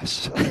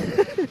 Yes.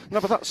 No,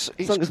 but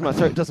as long as my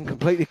throat doesn't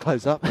completely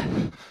close up.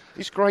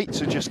 It's great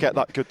to just get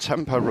that good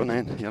tempo run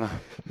in, you know.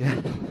 Yeah.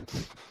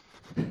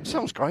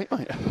 Sounds great,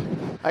 mate.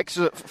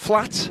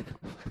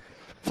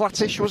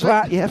 Flattish, was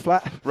Flat, it? yeah,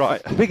 flat.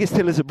 Right. The biggest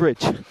hill is a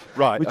bridge.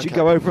 Right. Which you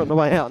go over on the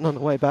way out and on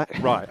the way back.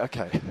 Right,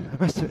 okay. The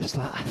rest of it is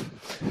flat.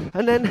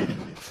 And then,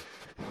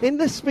 in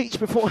the speech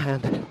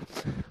beforehand,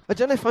 I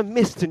don't know if I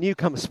missed a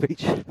newcomer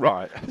speech.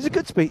 Right. It was a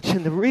good speech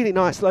and a really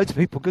nice, loads of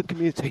people, good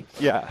community.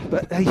 Yeah.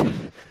 But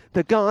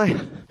the guy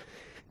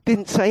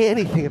didn't say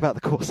anything about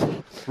the course.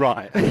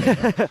 Right.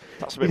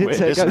 That's a bit weird, He didn't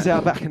say it isn't goes it?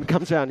 out back and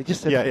comes around. He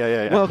just said,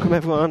 yeah. welcome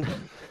everyone.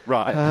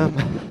 Right.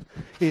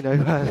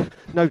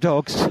 No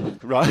dogs.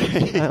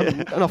 Right.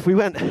 And off we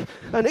went.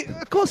 And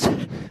of course,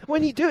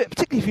 when you do it,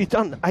 particularly if you've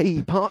done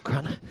a park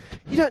run,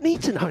 you don't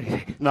need to know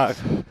anything. No.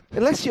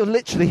 Unless you're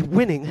literally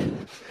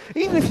winning.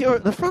 Even if you're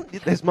at the front,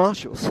 there's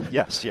marshals.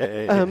 Yes, yeah.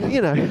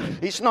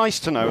 It's nice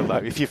to know though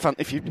if you're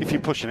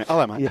pushing it.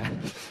 Hello, mate. Yeah.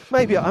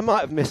 Maybe I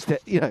might have missed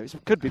it. It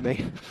could be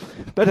me.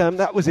 But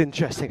that was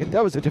interesting.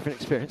 That was a different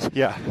experience.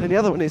 Yeah. And the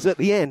other one is at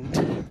the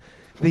end,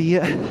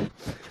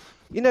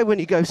 when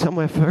you go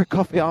somewhere for a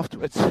coffee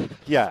afterwards.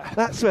 Yeah.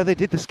 That's where they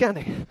did the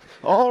scanning.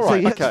 All right. So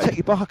you had to take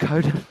your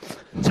barcode,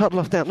 toddle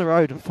off down the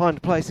road and find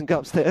a place and go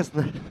upstairs.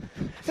 And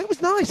it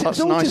was nice. That's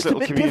it was all a nice just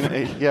little a bit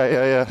community. different.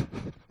 Yeah.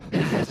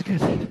 That's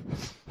good.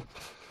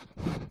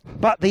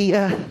 But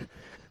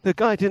the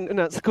guy didn't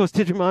announce the course.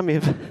 Did remind me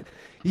of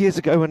years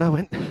ago when I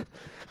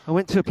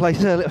went to a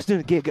place earlier. I was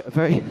doing a gig at a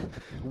very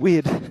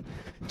weird,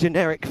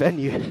 generic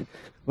venue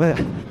where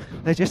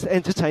they just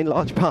entertain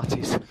large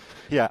parties.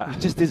 Yeah.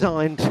 Just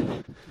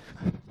designed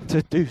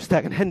to do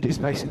stag and hen do's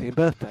basically, and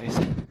birthdays.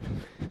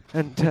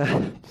 And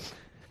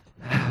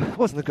it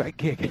wasn't a great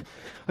gig.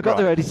 I got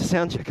there ready to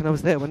sound check, and I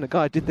was there when the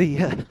guy did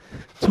the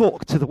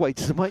talk to the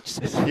waiters and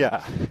waitresses.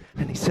 Yeah.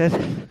 And he said,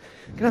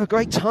 "You're gonna have a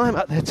great time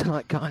out there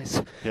tonight,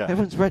 guys. Yeah.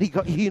 Everyone's ready,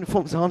 got your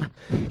uniforms on.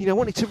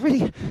 Want it to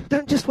really,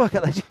 don't just work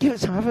out there, just give it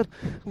some, have a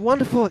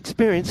wonderful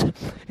experience.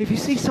 If you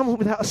see someone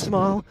without a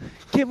smile,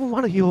 give them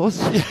one of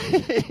yours."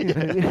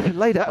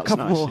 Laid out a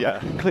couple more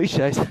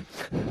cliches.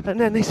 And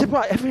then they said,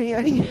 "Right,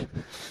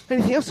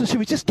 anything else, or should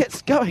we just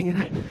get going?"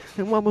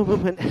 And one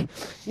woman went,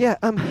 "Yeah,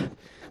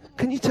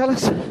 can you tell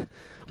us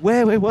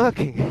where we're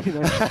working?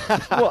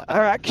 What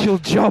our actual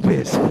job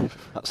is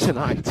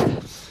tonight?"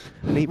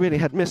 And he really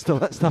had missed all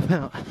that stuff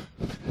out.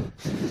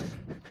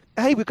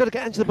 Hey, we've got to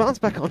get Angela Barnes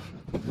back on.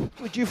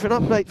 We're due for an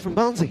update from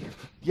Barnesy.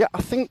 Yeah,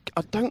 I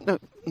don't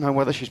know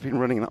whether she's been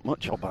running that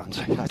much or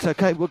Barnesy. That's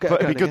okay, we'll get her.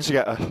 But it'd be good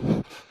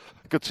again.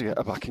 to get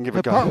her back and give Her her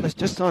a go. partner's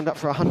just signed up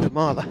for a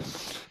 100-miler.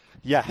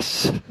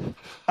 Yes.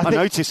 I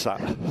noticed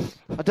that.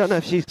 I don't know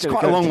if she's It's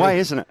quite a long way,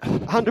 isn't it?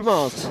 100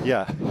 miles.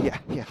 Yeah. Yeah.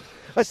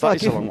 That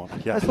is a long one.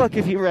 Yeah. That's like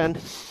if you ran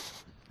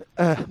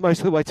most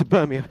of the way to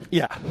Birmingham.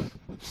 Yeah.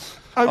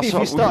 Only if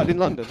you started in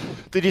London.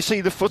 Did you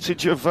see the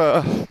footage of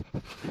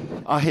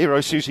our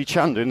hero Susie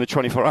Chander in the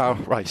 24-hour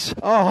race?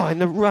 Oh, in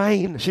the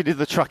rain. She did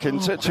the track in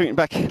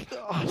Tooting-Bec.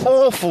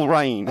 Awful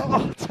rain.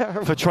 Oh,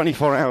 terrible. For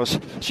 24 hours.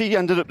 She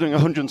ended up doing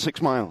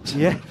 106 miles.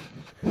 Yeah.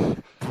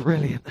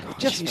 Brilliant.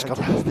 Just she's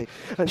fantastic.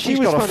 And she's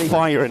got a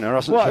fire in her,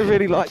 hasn't what she? I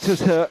really liked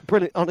was her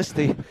brilliant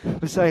honesty.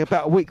 Was saying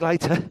about a week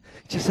later,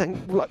 she's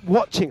saying, like,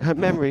 watching her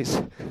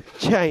memories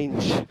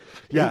change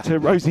into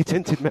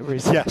rosy-tinted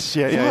memories. Yes,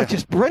 yeah.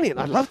 Just brilliant.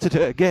 I'd love to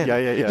do it again.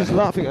 Yeah. Just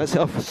laughing at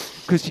herself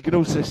because she could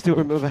also still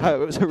remember how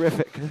it was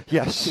horrific.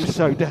 Yes. She was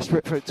so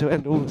desperate for it to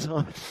end all the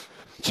time.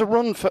 To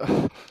run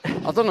for,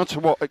 I don't know to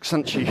what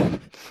extent she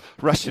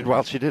rested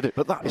while she did it,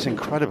 but that is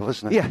incredible,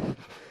 isn't it? Yeah.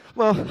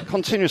 Well,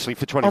 continuously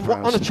for 24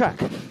 hours. On a track?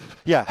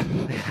 Yeah.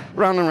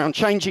 Round and round,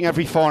 changing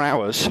every 4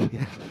 hours. Yeah.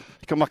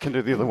 You come back and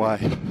do the other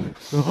way.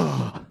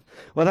 Oh.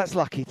 Well, that's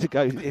lucky to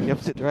go in the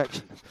opposite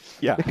direction.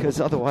 Yeah.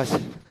 Because otherwise,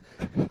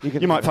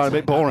 You might find it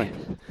a bit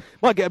boring.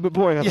 Might get a bit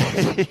boring.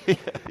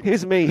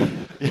 Here's me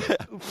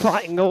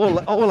fighting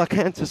all I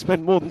can to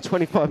spend more than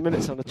 25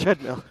 minutes on a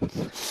treadmill.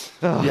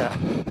 Oh. Yeah.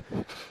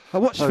 I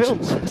watched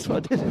films. That's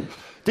what I did.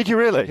 Did you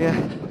really? Yeah.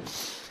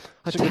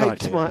 I That's a good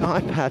taped idea. my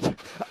iPad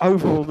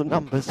over all the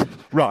numbers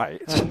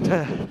Right.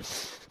 and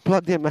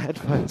plugged in my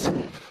headphones.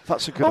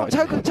 That's a good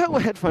idea. Total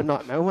headphone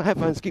nightmare. My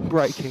headphones keep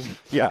breaking.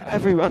 Yeah.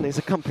 Every run is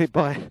accompanied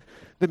by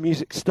the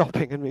music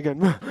stopping and me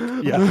going.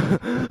 Yeah.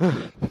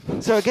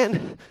 So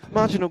again,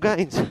 marginal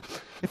gains.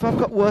 If I've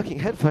got working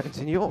headphones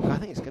in York, I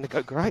think it's going to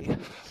go great.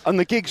 And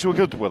the gigs were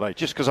good, were they?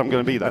 Just because I'm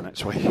going to be there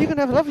next week. You're going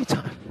to have a lovely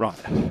time. Right.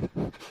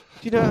 Do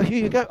you know who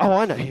you go? Oh,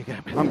 I know who you go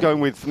with. I'm going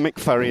with Mick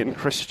Ferry and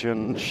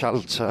Christian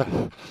Schalter,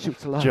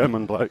 Shoots alive.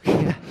 German bloke.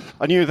 Yeah.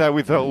 I knew there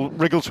with old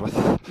Wrigglesworth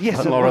Yes,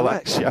 and and Laura Laura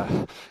Lex, Lex.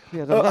 yeah.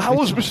 Yeah, they're How lovely.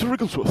 was Mr.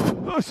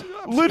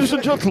 Wrigglesworth? Ladies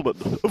and gentlemen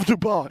of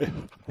Dubai.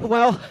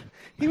 Well,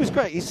 he was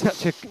great. He's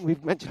such a. We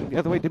mentioned him the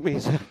other way, didn't we?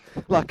 He's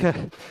like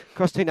a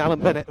cross between Alan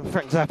Bennett and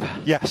Frank Zappa.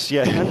 Yes,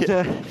 yeah.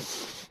 And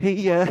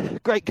he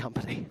great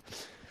company.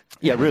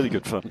 Yeah, really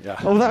good fun, yeah.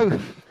 Although,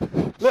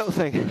 little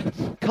thing,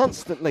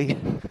 constantly,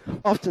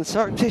 often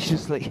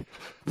surreptitiously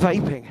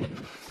vaping,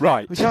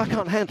 Right. which I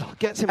can't handle.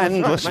 Gets in my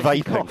Endless throat,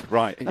 makes me vaping, cough.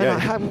 right, And yeah. I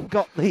haven't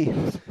got the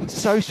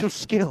social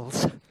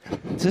skills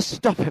to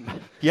stop him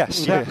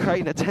Yes, without yeah.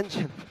 creating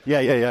attention.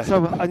 Yeah.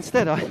 So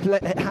instead, I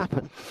let it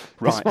happen,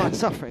 Right. despite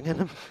suffering,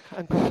 and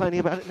I'm complaining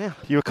about it now.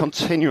 You were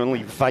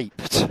continually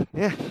vaped.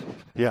 Yeah,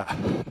 Yeah.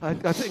 I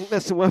think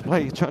there's some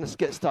wordplay you're trying to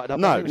get started up.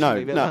 No. I think we should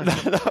leave it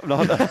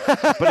alone.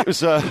 But it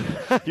was,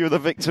 you were the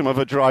victim of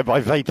a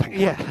drive-by vaping.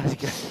 Yeah, that's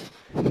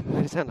good.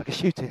 Made it sound like a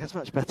shooting. That's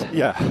much better.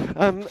 Yeah.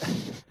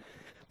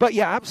 But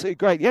yeah, absolutely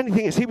great. The only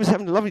thing is he was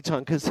having a lovely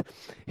time because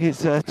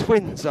his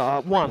twins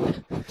are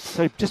one.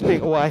 So just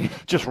being away.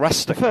 Just The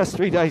resting. first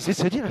 3 days he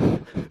said,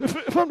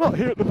 if I'm not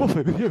here at the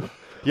buffet with you,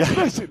 Yeah. I'm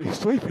basically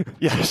sleeping.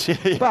 Yes,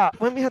 yeah. But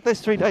when we had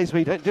those 3 days where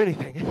you don't do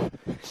anything,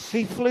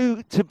 he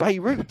flew to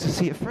Beirut to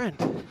see a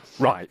friend.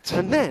 Right.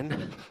 And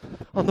then,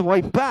 on the way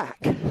back,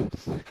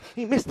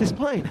 he missed his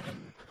plane.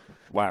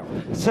 Wow.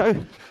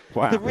 So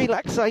Wow. the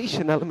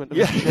relaxation element of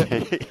Yeah.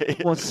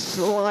 it was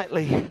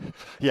slightly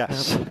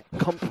Yes.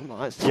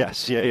 compromised.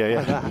 Yes, yeah.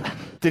 By that.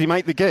 Did he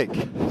make the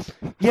gig?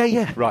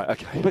 Yeah. Right,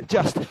 okay. But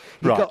just, he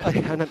Right. got,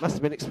 and it must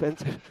have been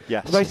expensive.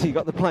 Yes. Basically, he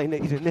got the plane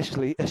that he'd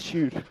initially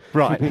eschewed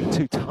Right. for being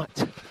too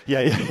tight.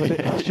 Yeah.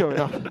 But sure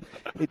enough,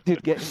 it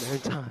did get in there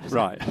in time. So,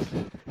 Right.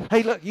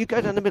 hey, look, you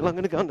go down the middle, I'm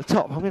going to go on the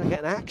top. I'm going to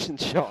get an action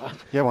shot.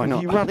 Yeah, why of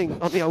not? you running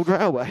on the old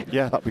railway.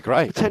 Yeah, that'd be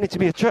great. Pretending to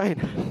be a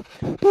train.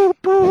 Boop,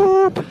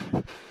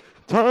 boop.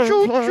 Time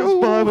Choo, flies choo.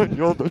 by when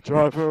you're the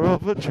driver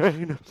of a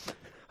train.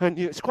 And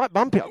it's quite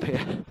bumpy up here.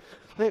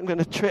 I think I'm going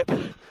to trip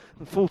and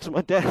fall to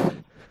my death.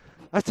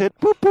 I said,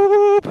 boop,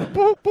 boop,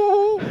 boop,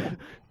 boop,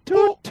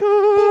 toot,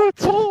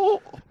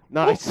 toot.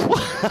 Nice.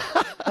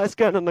 That's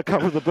going on the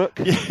cover of the book.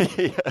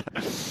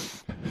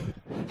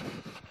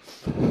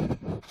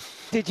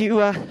 Did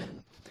you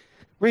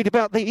read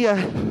about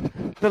the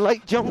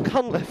late John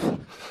Conliffe,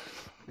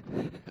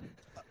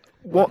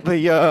 What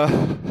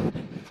the,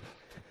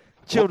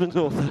 children's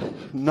author?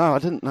 No, I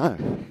didn't know.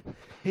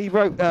 He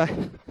wrote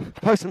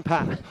Postman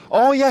Pat.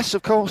 Oh, yes,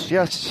 of course,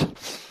 yes.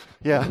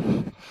 Yeah.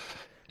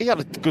 He had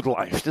a good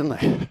life, didn't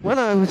he? When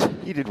I was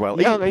He did well.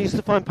 young, I used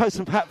to find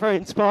Postman Pat very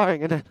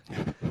inspiring, and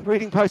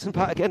reading Postman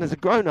Pat again as a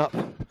grown-up,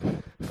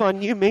 find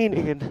new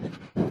meaning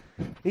in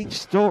each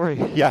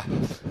story. Yeah.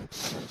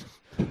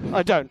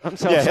 I don't. I'm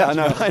Yeah, I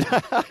self-satisfied.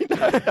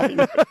 know. I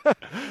know.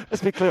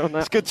 Let's be clear on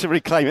It's that. good to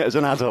reclaim it as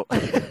an adult.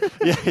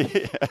 yeah.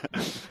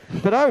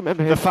 But I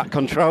remember him. The fat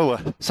controller,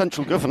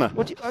 central governor.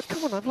 What do you,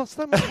 come on, I've lost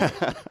that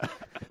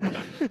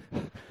much.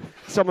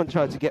 Someone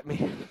tried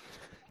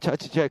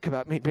to joke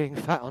about me being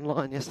fat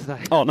online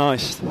yesterday. Oh,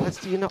 nice.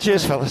 That's, you're not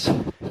Cheers, gonna-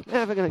 fellas.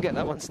 Never going to get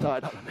that one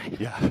started up with me.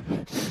 Yeah.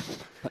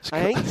 That's I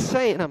good. ain't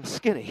saying I'm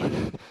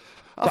skinny.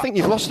 I think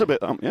you've lost a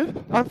bit, haven't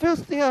you? I feel,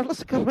 I've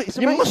lost a couple of... It's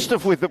You amazing. must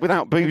have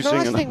without The boozing.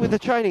 nice and thing with the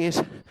training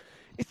is,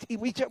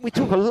 we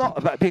talk a lot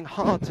about being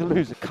hard to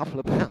lose a couple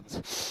of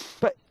pounds,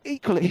 but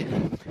equally,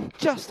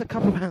 just a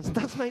couple of pounds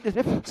does make a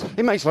difference.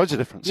 It makes loads of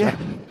difference. Yeah.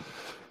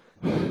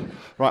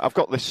 Right, I've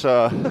got this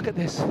Look at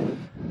this.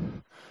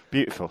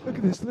 beautiful. Look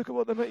at this. Look at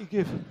what they make you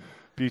give.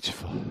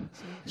 Beautiful.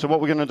 So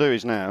what we're going to do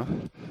is now,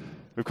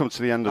 we've come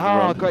to the end of the Oh,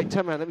 run. great.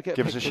 Turn around. Let me get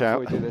Give a us a picture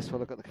shout. before we do this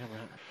while I've got the camera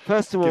out.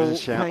 First of Give all, us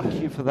a shout.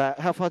 thank you for that.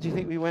 How far do you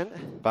think we went?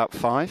 About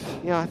 5.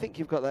 Yeah, I think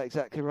you've got that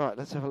exactly right.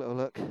 Let's have a little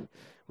look.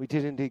 We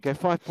did indeed go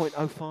 5.05.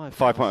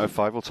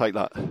 5.05, we'll take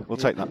that. We'll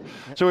take that.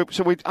 So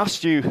we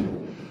asked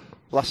you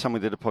last time we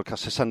did a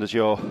podcast to send us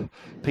your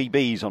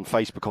PBs on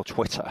Facebook or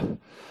Twitter.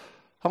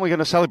 Aren't we going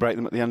to celebrate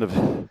them at the end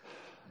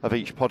of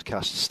each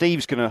podcast?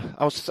 Steve's going to...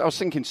 I was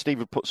thinking Steve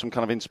would put some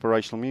kind of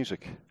inspirational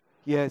music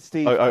Yeah,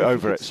 Steve.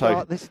 Over it. So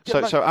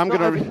I'm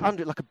going to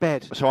under it like a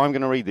bed. So I'm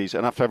going to read these,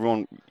 and after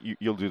everyone,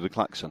 you'll do the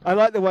klaxon. I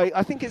like the way.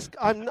 I think it's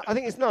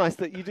nice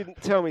that you didn't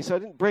tell me, so I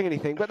didn't bring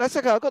anything. But that's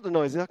okay. I've got the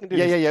noises. I can do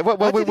this. Yeah. Well,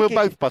 we'll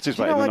both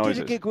participate in the noises. I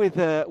did a gig with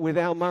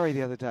Al Murray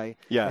the other day.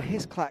 Yeah. And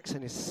his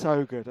klaxon is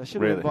so good. I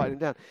should have invited him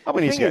down.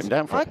 We need to get him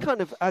down for I it.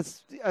 kind of,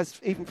 as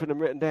even from them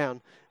written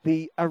down,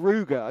 the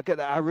aruga. I get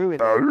the aru in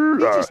there.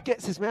 He just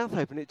gets his mouth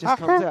open. It just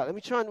comes out.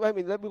 Let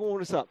me warm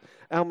this up.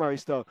 Al Murray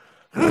style.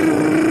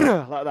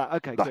 Like that.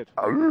 Okay, good.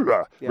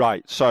 Yeah.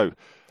 Right, so,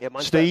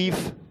 Steve,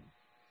 better.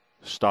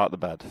 Start the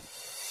bed.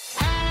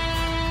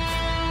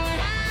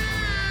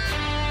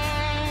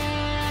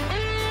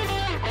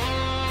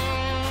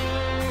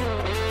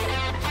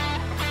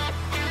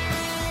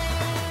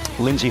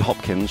 Lindsay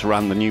Hopkins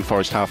ran the New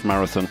Forest Half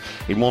Marathon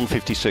in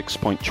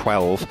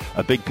 1:56.12,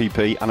 a big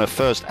PP, and her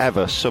first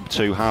ever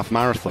sub-2 half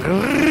marathon.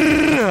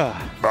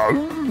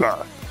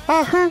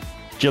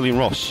 Gillian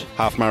Ross,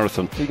 half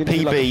marathon. So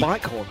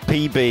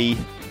PB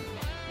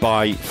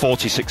by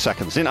 46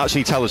 seconds. Didn't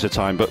actually tell us the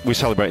time, but we're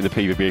celebrating the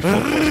PB.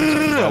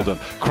 Well done.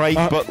 Craig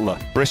Butler,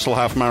 Bristol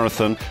half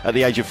marathon at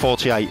the age of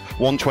 48,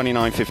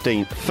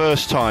 1:29.15.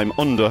 First time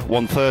under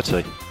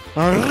 1:30.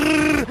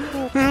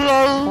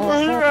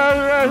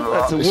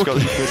 That's a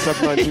Wookiee for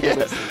sub-90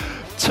 minutes.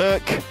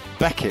 Turk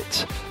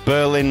Beckett,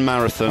 Berlin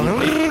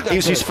Marathon. It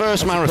was his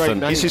first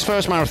marathon. It's his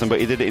first marathon, but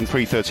he did it in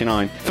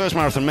 3:39. First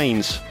marathon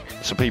means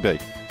it's a PB.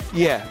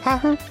 Yeah.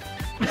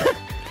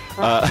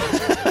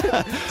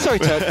 Sorry,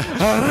 Turk.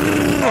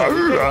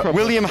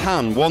 William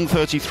Hann,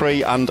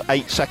 1:33 and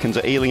 8 seconds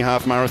at Ealing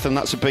Half Marathon.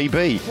 That's a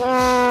PB.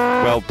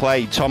 Well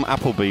played. Tom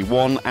Appleby,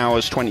 1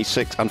 hours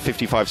 26 and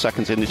 55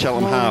 seconds in the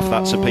Cheltenham Half.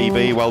 That's a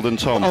PB. Well done,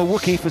 Tom. Oh,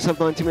 Wookiee for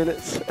sub-90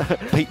 minutes.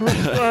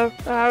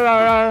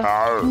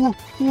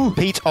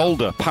 Pete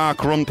Alder,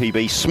 Park Run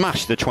PB,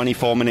 smashed the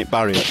 24-minute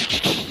barrier.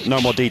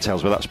 No more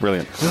details, but that's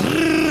brilliant.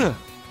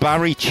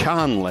 Barry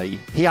Charnley,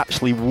 he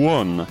actually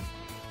won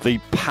the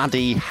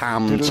Paddy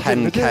Ham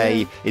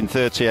 10K in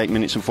 38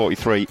 minutes and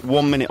 43.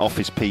 1 minute off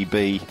his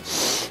PB.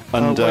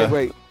 And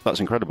wait. That's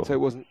incredible. So it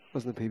wasn't a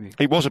PB?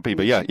 It was a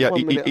PB, yeah.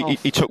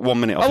 He took 1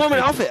 minute off. 1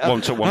 minute off it?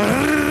 Took 1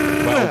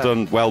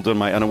 minute. Well done,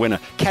 mate, and a winner.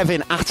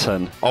 Kevin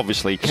Atton,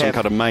 obviously some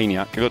kind of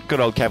maniac. Good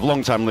old Kev,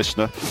 long-time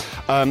listener. 2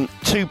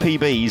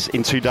 PBs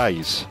in 2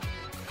 days.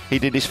 He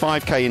did his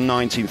 5K in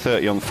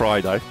 1930 on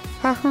Friday.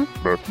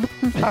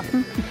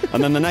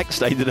 And then the next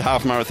day he did a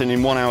half marathon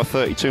in 1 hour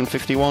 32 and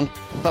 51.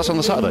 That's on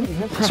the Saturday.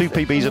 2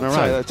 PBs in a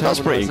row.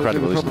 That's pretty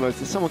incredible, isn't it?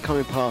 There's someone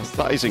coming past.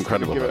 That is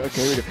incredible.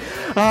 Okay, we go.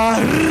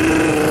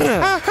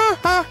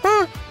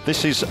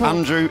 This is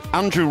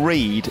Andrew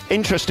Reid.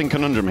 Interesting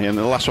conundrum here, and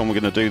the last one we're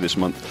going to do this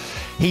month.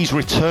 He's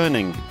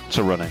returning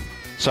to running.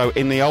 So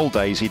in the old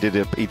days, he did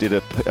a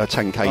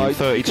 10K in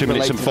 32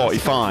 minutes and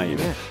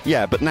 45.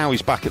 Yeah, but now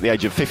he's back at the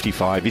age of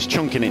 55. He's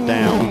chunking it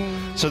down.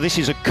 So this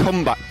is a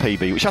comeback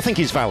PB, which I think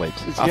is valid.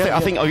 I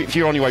think if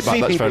you're on your way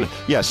back, that's fair.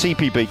 Yeah,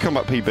 CPB,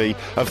 comeback PB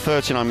of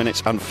 39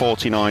 minutes and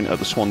 49 at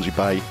the Swansea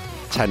Bay.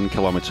 10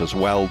 kilometres.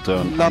 Well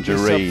done, Andrew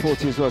Reid.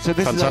 As well. So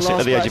this fantastic is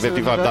at the age of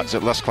 55. That's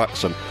it. Last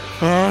klaxon.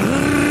 I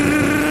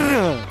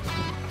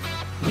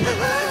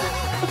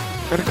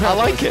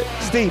like it.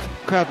 Steve,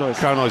 crowd noise.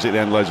 Crowd noise at the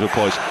end. Loads of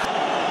applause.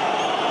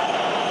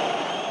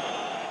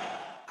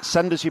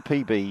 Send us your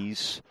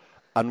PBs.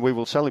 And we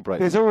will celebrate.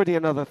 There's already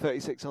another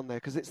 36 on there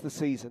because it's the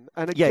season.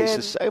 And again,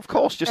 of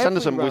course, just send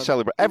us them. We'll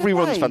celebrate. Every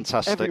run's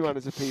fantastic. Every run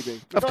is a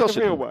PB. Of course,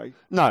 in a real way.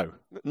 No.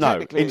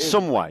 In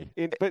some way.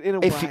 But in a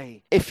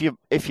way. If you're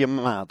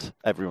mad,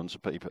 everyone's a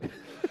PB.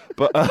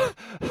 but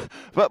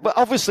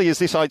obviously, as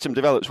this item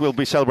develops, we'll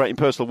be celebrating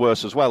personal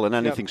worst as well and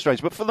anything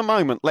strange. But for the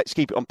moment, let's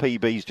keep it on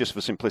PBs just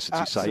for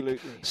simplicity's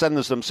sake. Send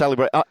us them.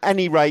 Celebrate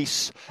any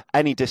race,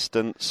 any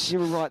distance. You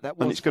were right. That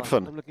was and it's good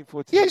fun. I'm looking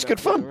forward to. Yeah, it's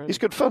good fun. It's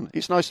good fun.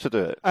 It's nice to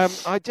do it.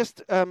 I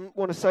just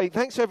want to say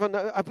thanks to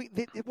everyone.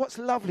 What's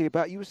lovely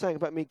about you were saying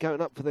about me going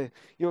up for the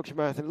Yorkshire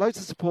Marathon, loads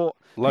of support.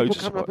 People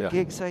coming up at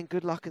gigs saying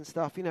good luck and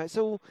stuff. You know, it's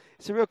a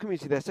real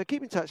community there. So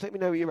keep in touch. Let me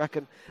know what you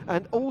reckon.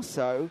 And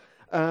also,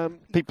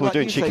 people are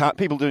doing Chicago.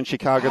 People doing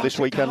Chicago this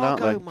weekend,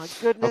 aren't they? Oh my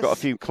goodness! I've got a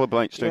few club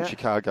mates doing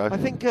Chicago. I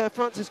think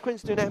Francis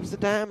Quinn's doing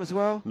Amsterdam as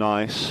well.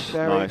 Nice,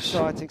 very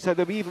exciting. So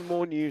there'll be even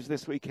more news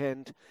this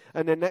weekend,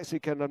 and then next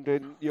weekend I'm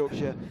doing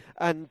Yorkshire,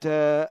 and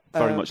very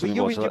much looking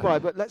forward to that. Dubai,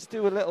 but let's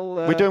do a little.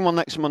 We're doing one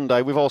next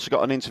Monday. We've also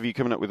got an interview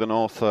coming up with an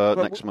author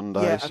next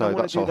Monday. Yeah, so and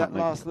I that's all happening.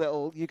 Last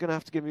little. You're going to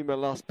have to give me my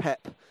last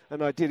pep,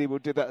 and ideally we'll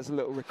do that as a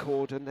little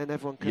record, and then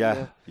everyone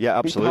can.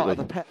 Absolutely. Be part of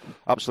the pep.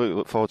 Absolutely,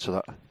 look forward to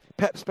that.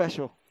 Pep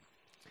special.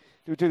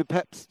 We'll do the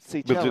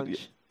Pepsi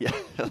challenge.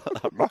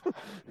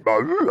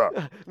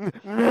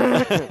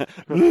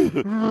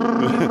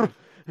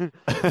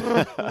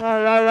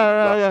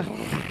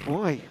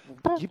 Boy,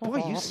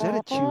 you said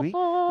it, Chewy.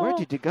 Where'd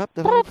you dig up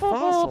the whole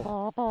fossil?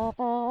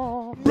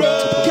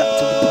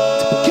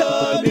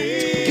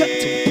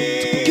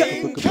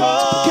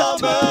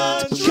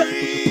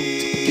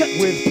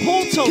 With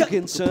Paul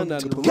Tomkinson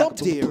and Rob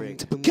Deering.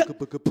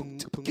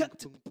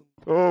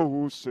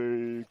 Oh,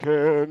 say,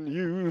 can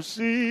you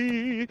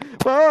see?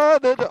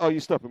 Oh, you're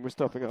stopping. We're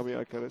stopping. Oh, yeah,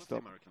 okay, let's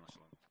stop.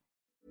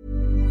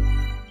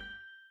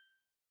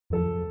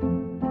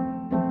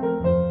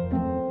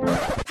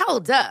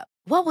 Hold up.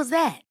 What was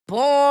that?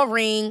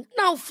 Boring.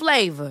 No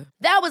flavor.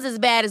 That was as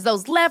bad as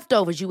those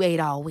leftovers you ate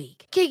all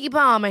week. Keke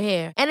Palmer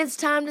here, and it's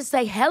time to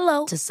say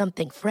hello to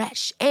something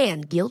fresh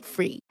and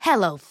guilt-free.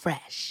 Hello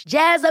Fresh.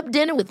 Jazz up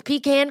dinner with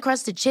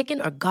pecan-crusted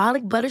chicken or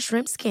garlic butter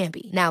shrimp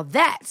scampi. Now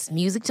that's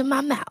music to my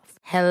mouth.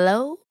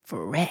 Hello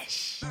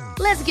Fresh.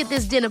 Let's get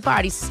this dinner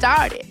party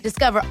started.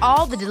 Discover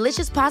all the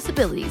delicious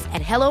possibilities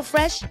at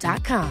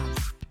HelloFresh.com.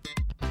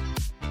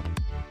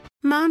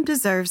 Mom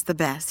deserves the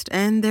best,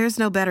 and there's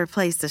no better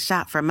place to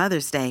shop for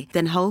Mother's Day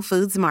than Whole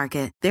Foods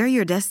Market. They're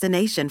your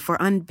destination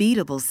for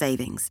unbeatable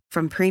savings,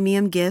 from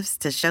premium gifts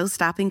to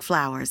show-stopping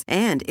flowers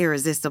and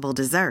irresistible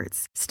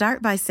desserts.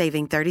 Start by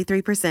saving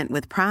 33%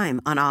 with Prime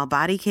on all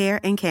body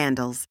care and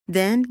candles.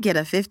 Then get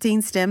a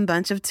 15-stem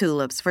bunch of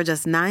tulips for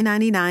just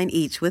 $9.99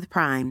 each with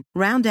Prime.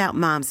 Round out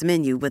Mom's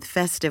menu with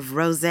festive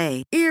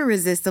rosé,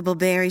 irresistible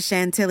berry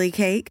chantilly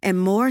cake,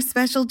 and more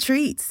special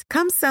treats.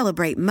 Come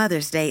celebrate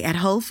Mother's Day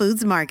at Whole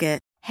Foods Market.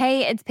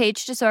 Hey, it's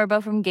Paige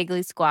DeSorbo from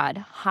Giggly Squad.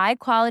 High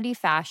quality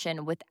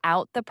fashion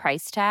without the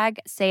price tag.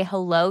 Say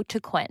hello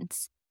to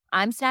Quince.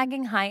 I'm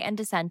snagging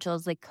high-end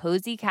essentials like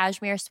cozy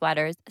cashmere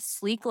sweaters,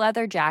 sleek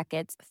leather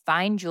jackets,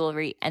 fine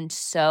jewelry, and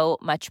so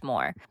much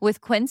more.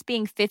 With Quince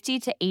being 50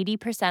 to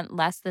 80%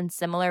 less than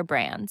similar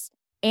brands.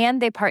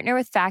 And they partner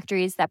with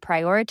factories that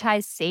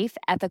prioritize safe,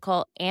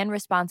 ethical, and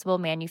responsible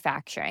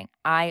manufacturing.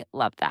 I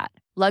love that.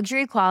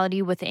 Luxury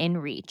quality within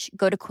reach.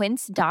 Go to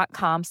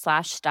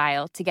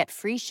quince.com/style to get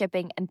free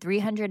shipping and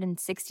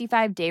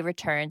 365-day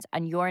returns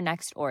on your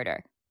next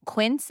order.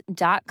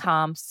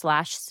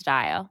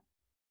 Quince.com/style.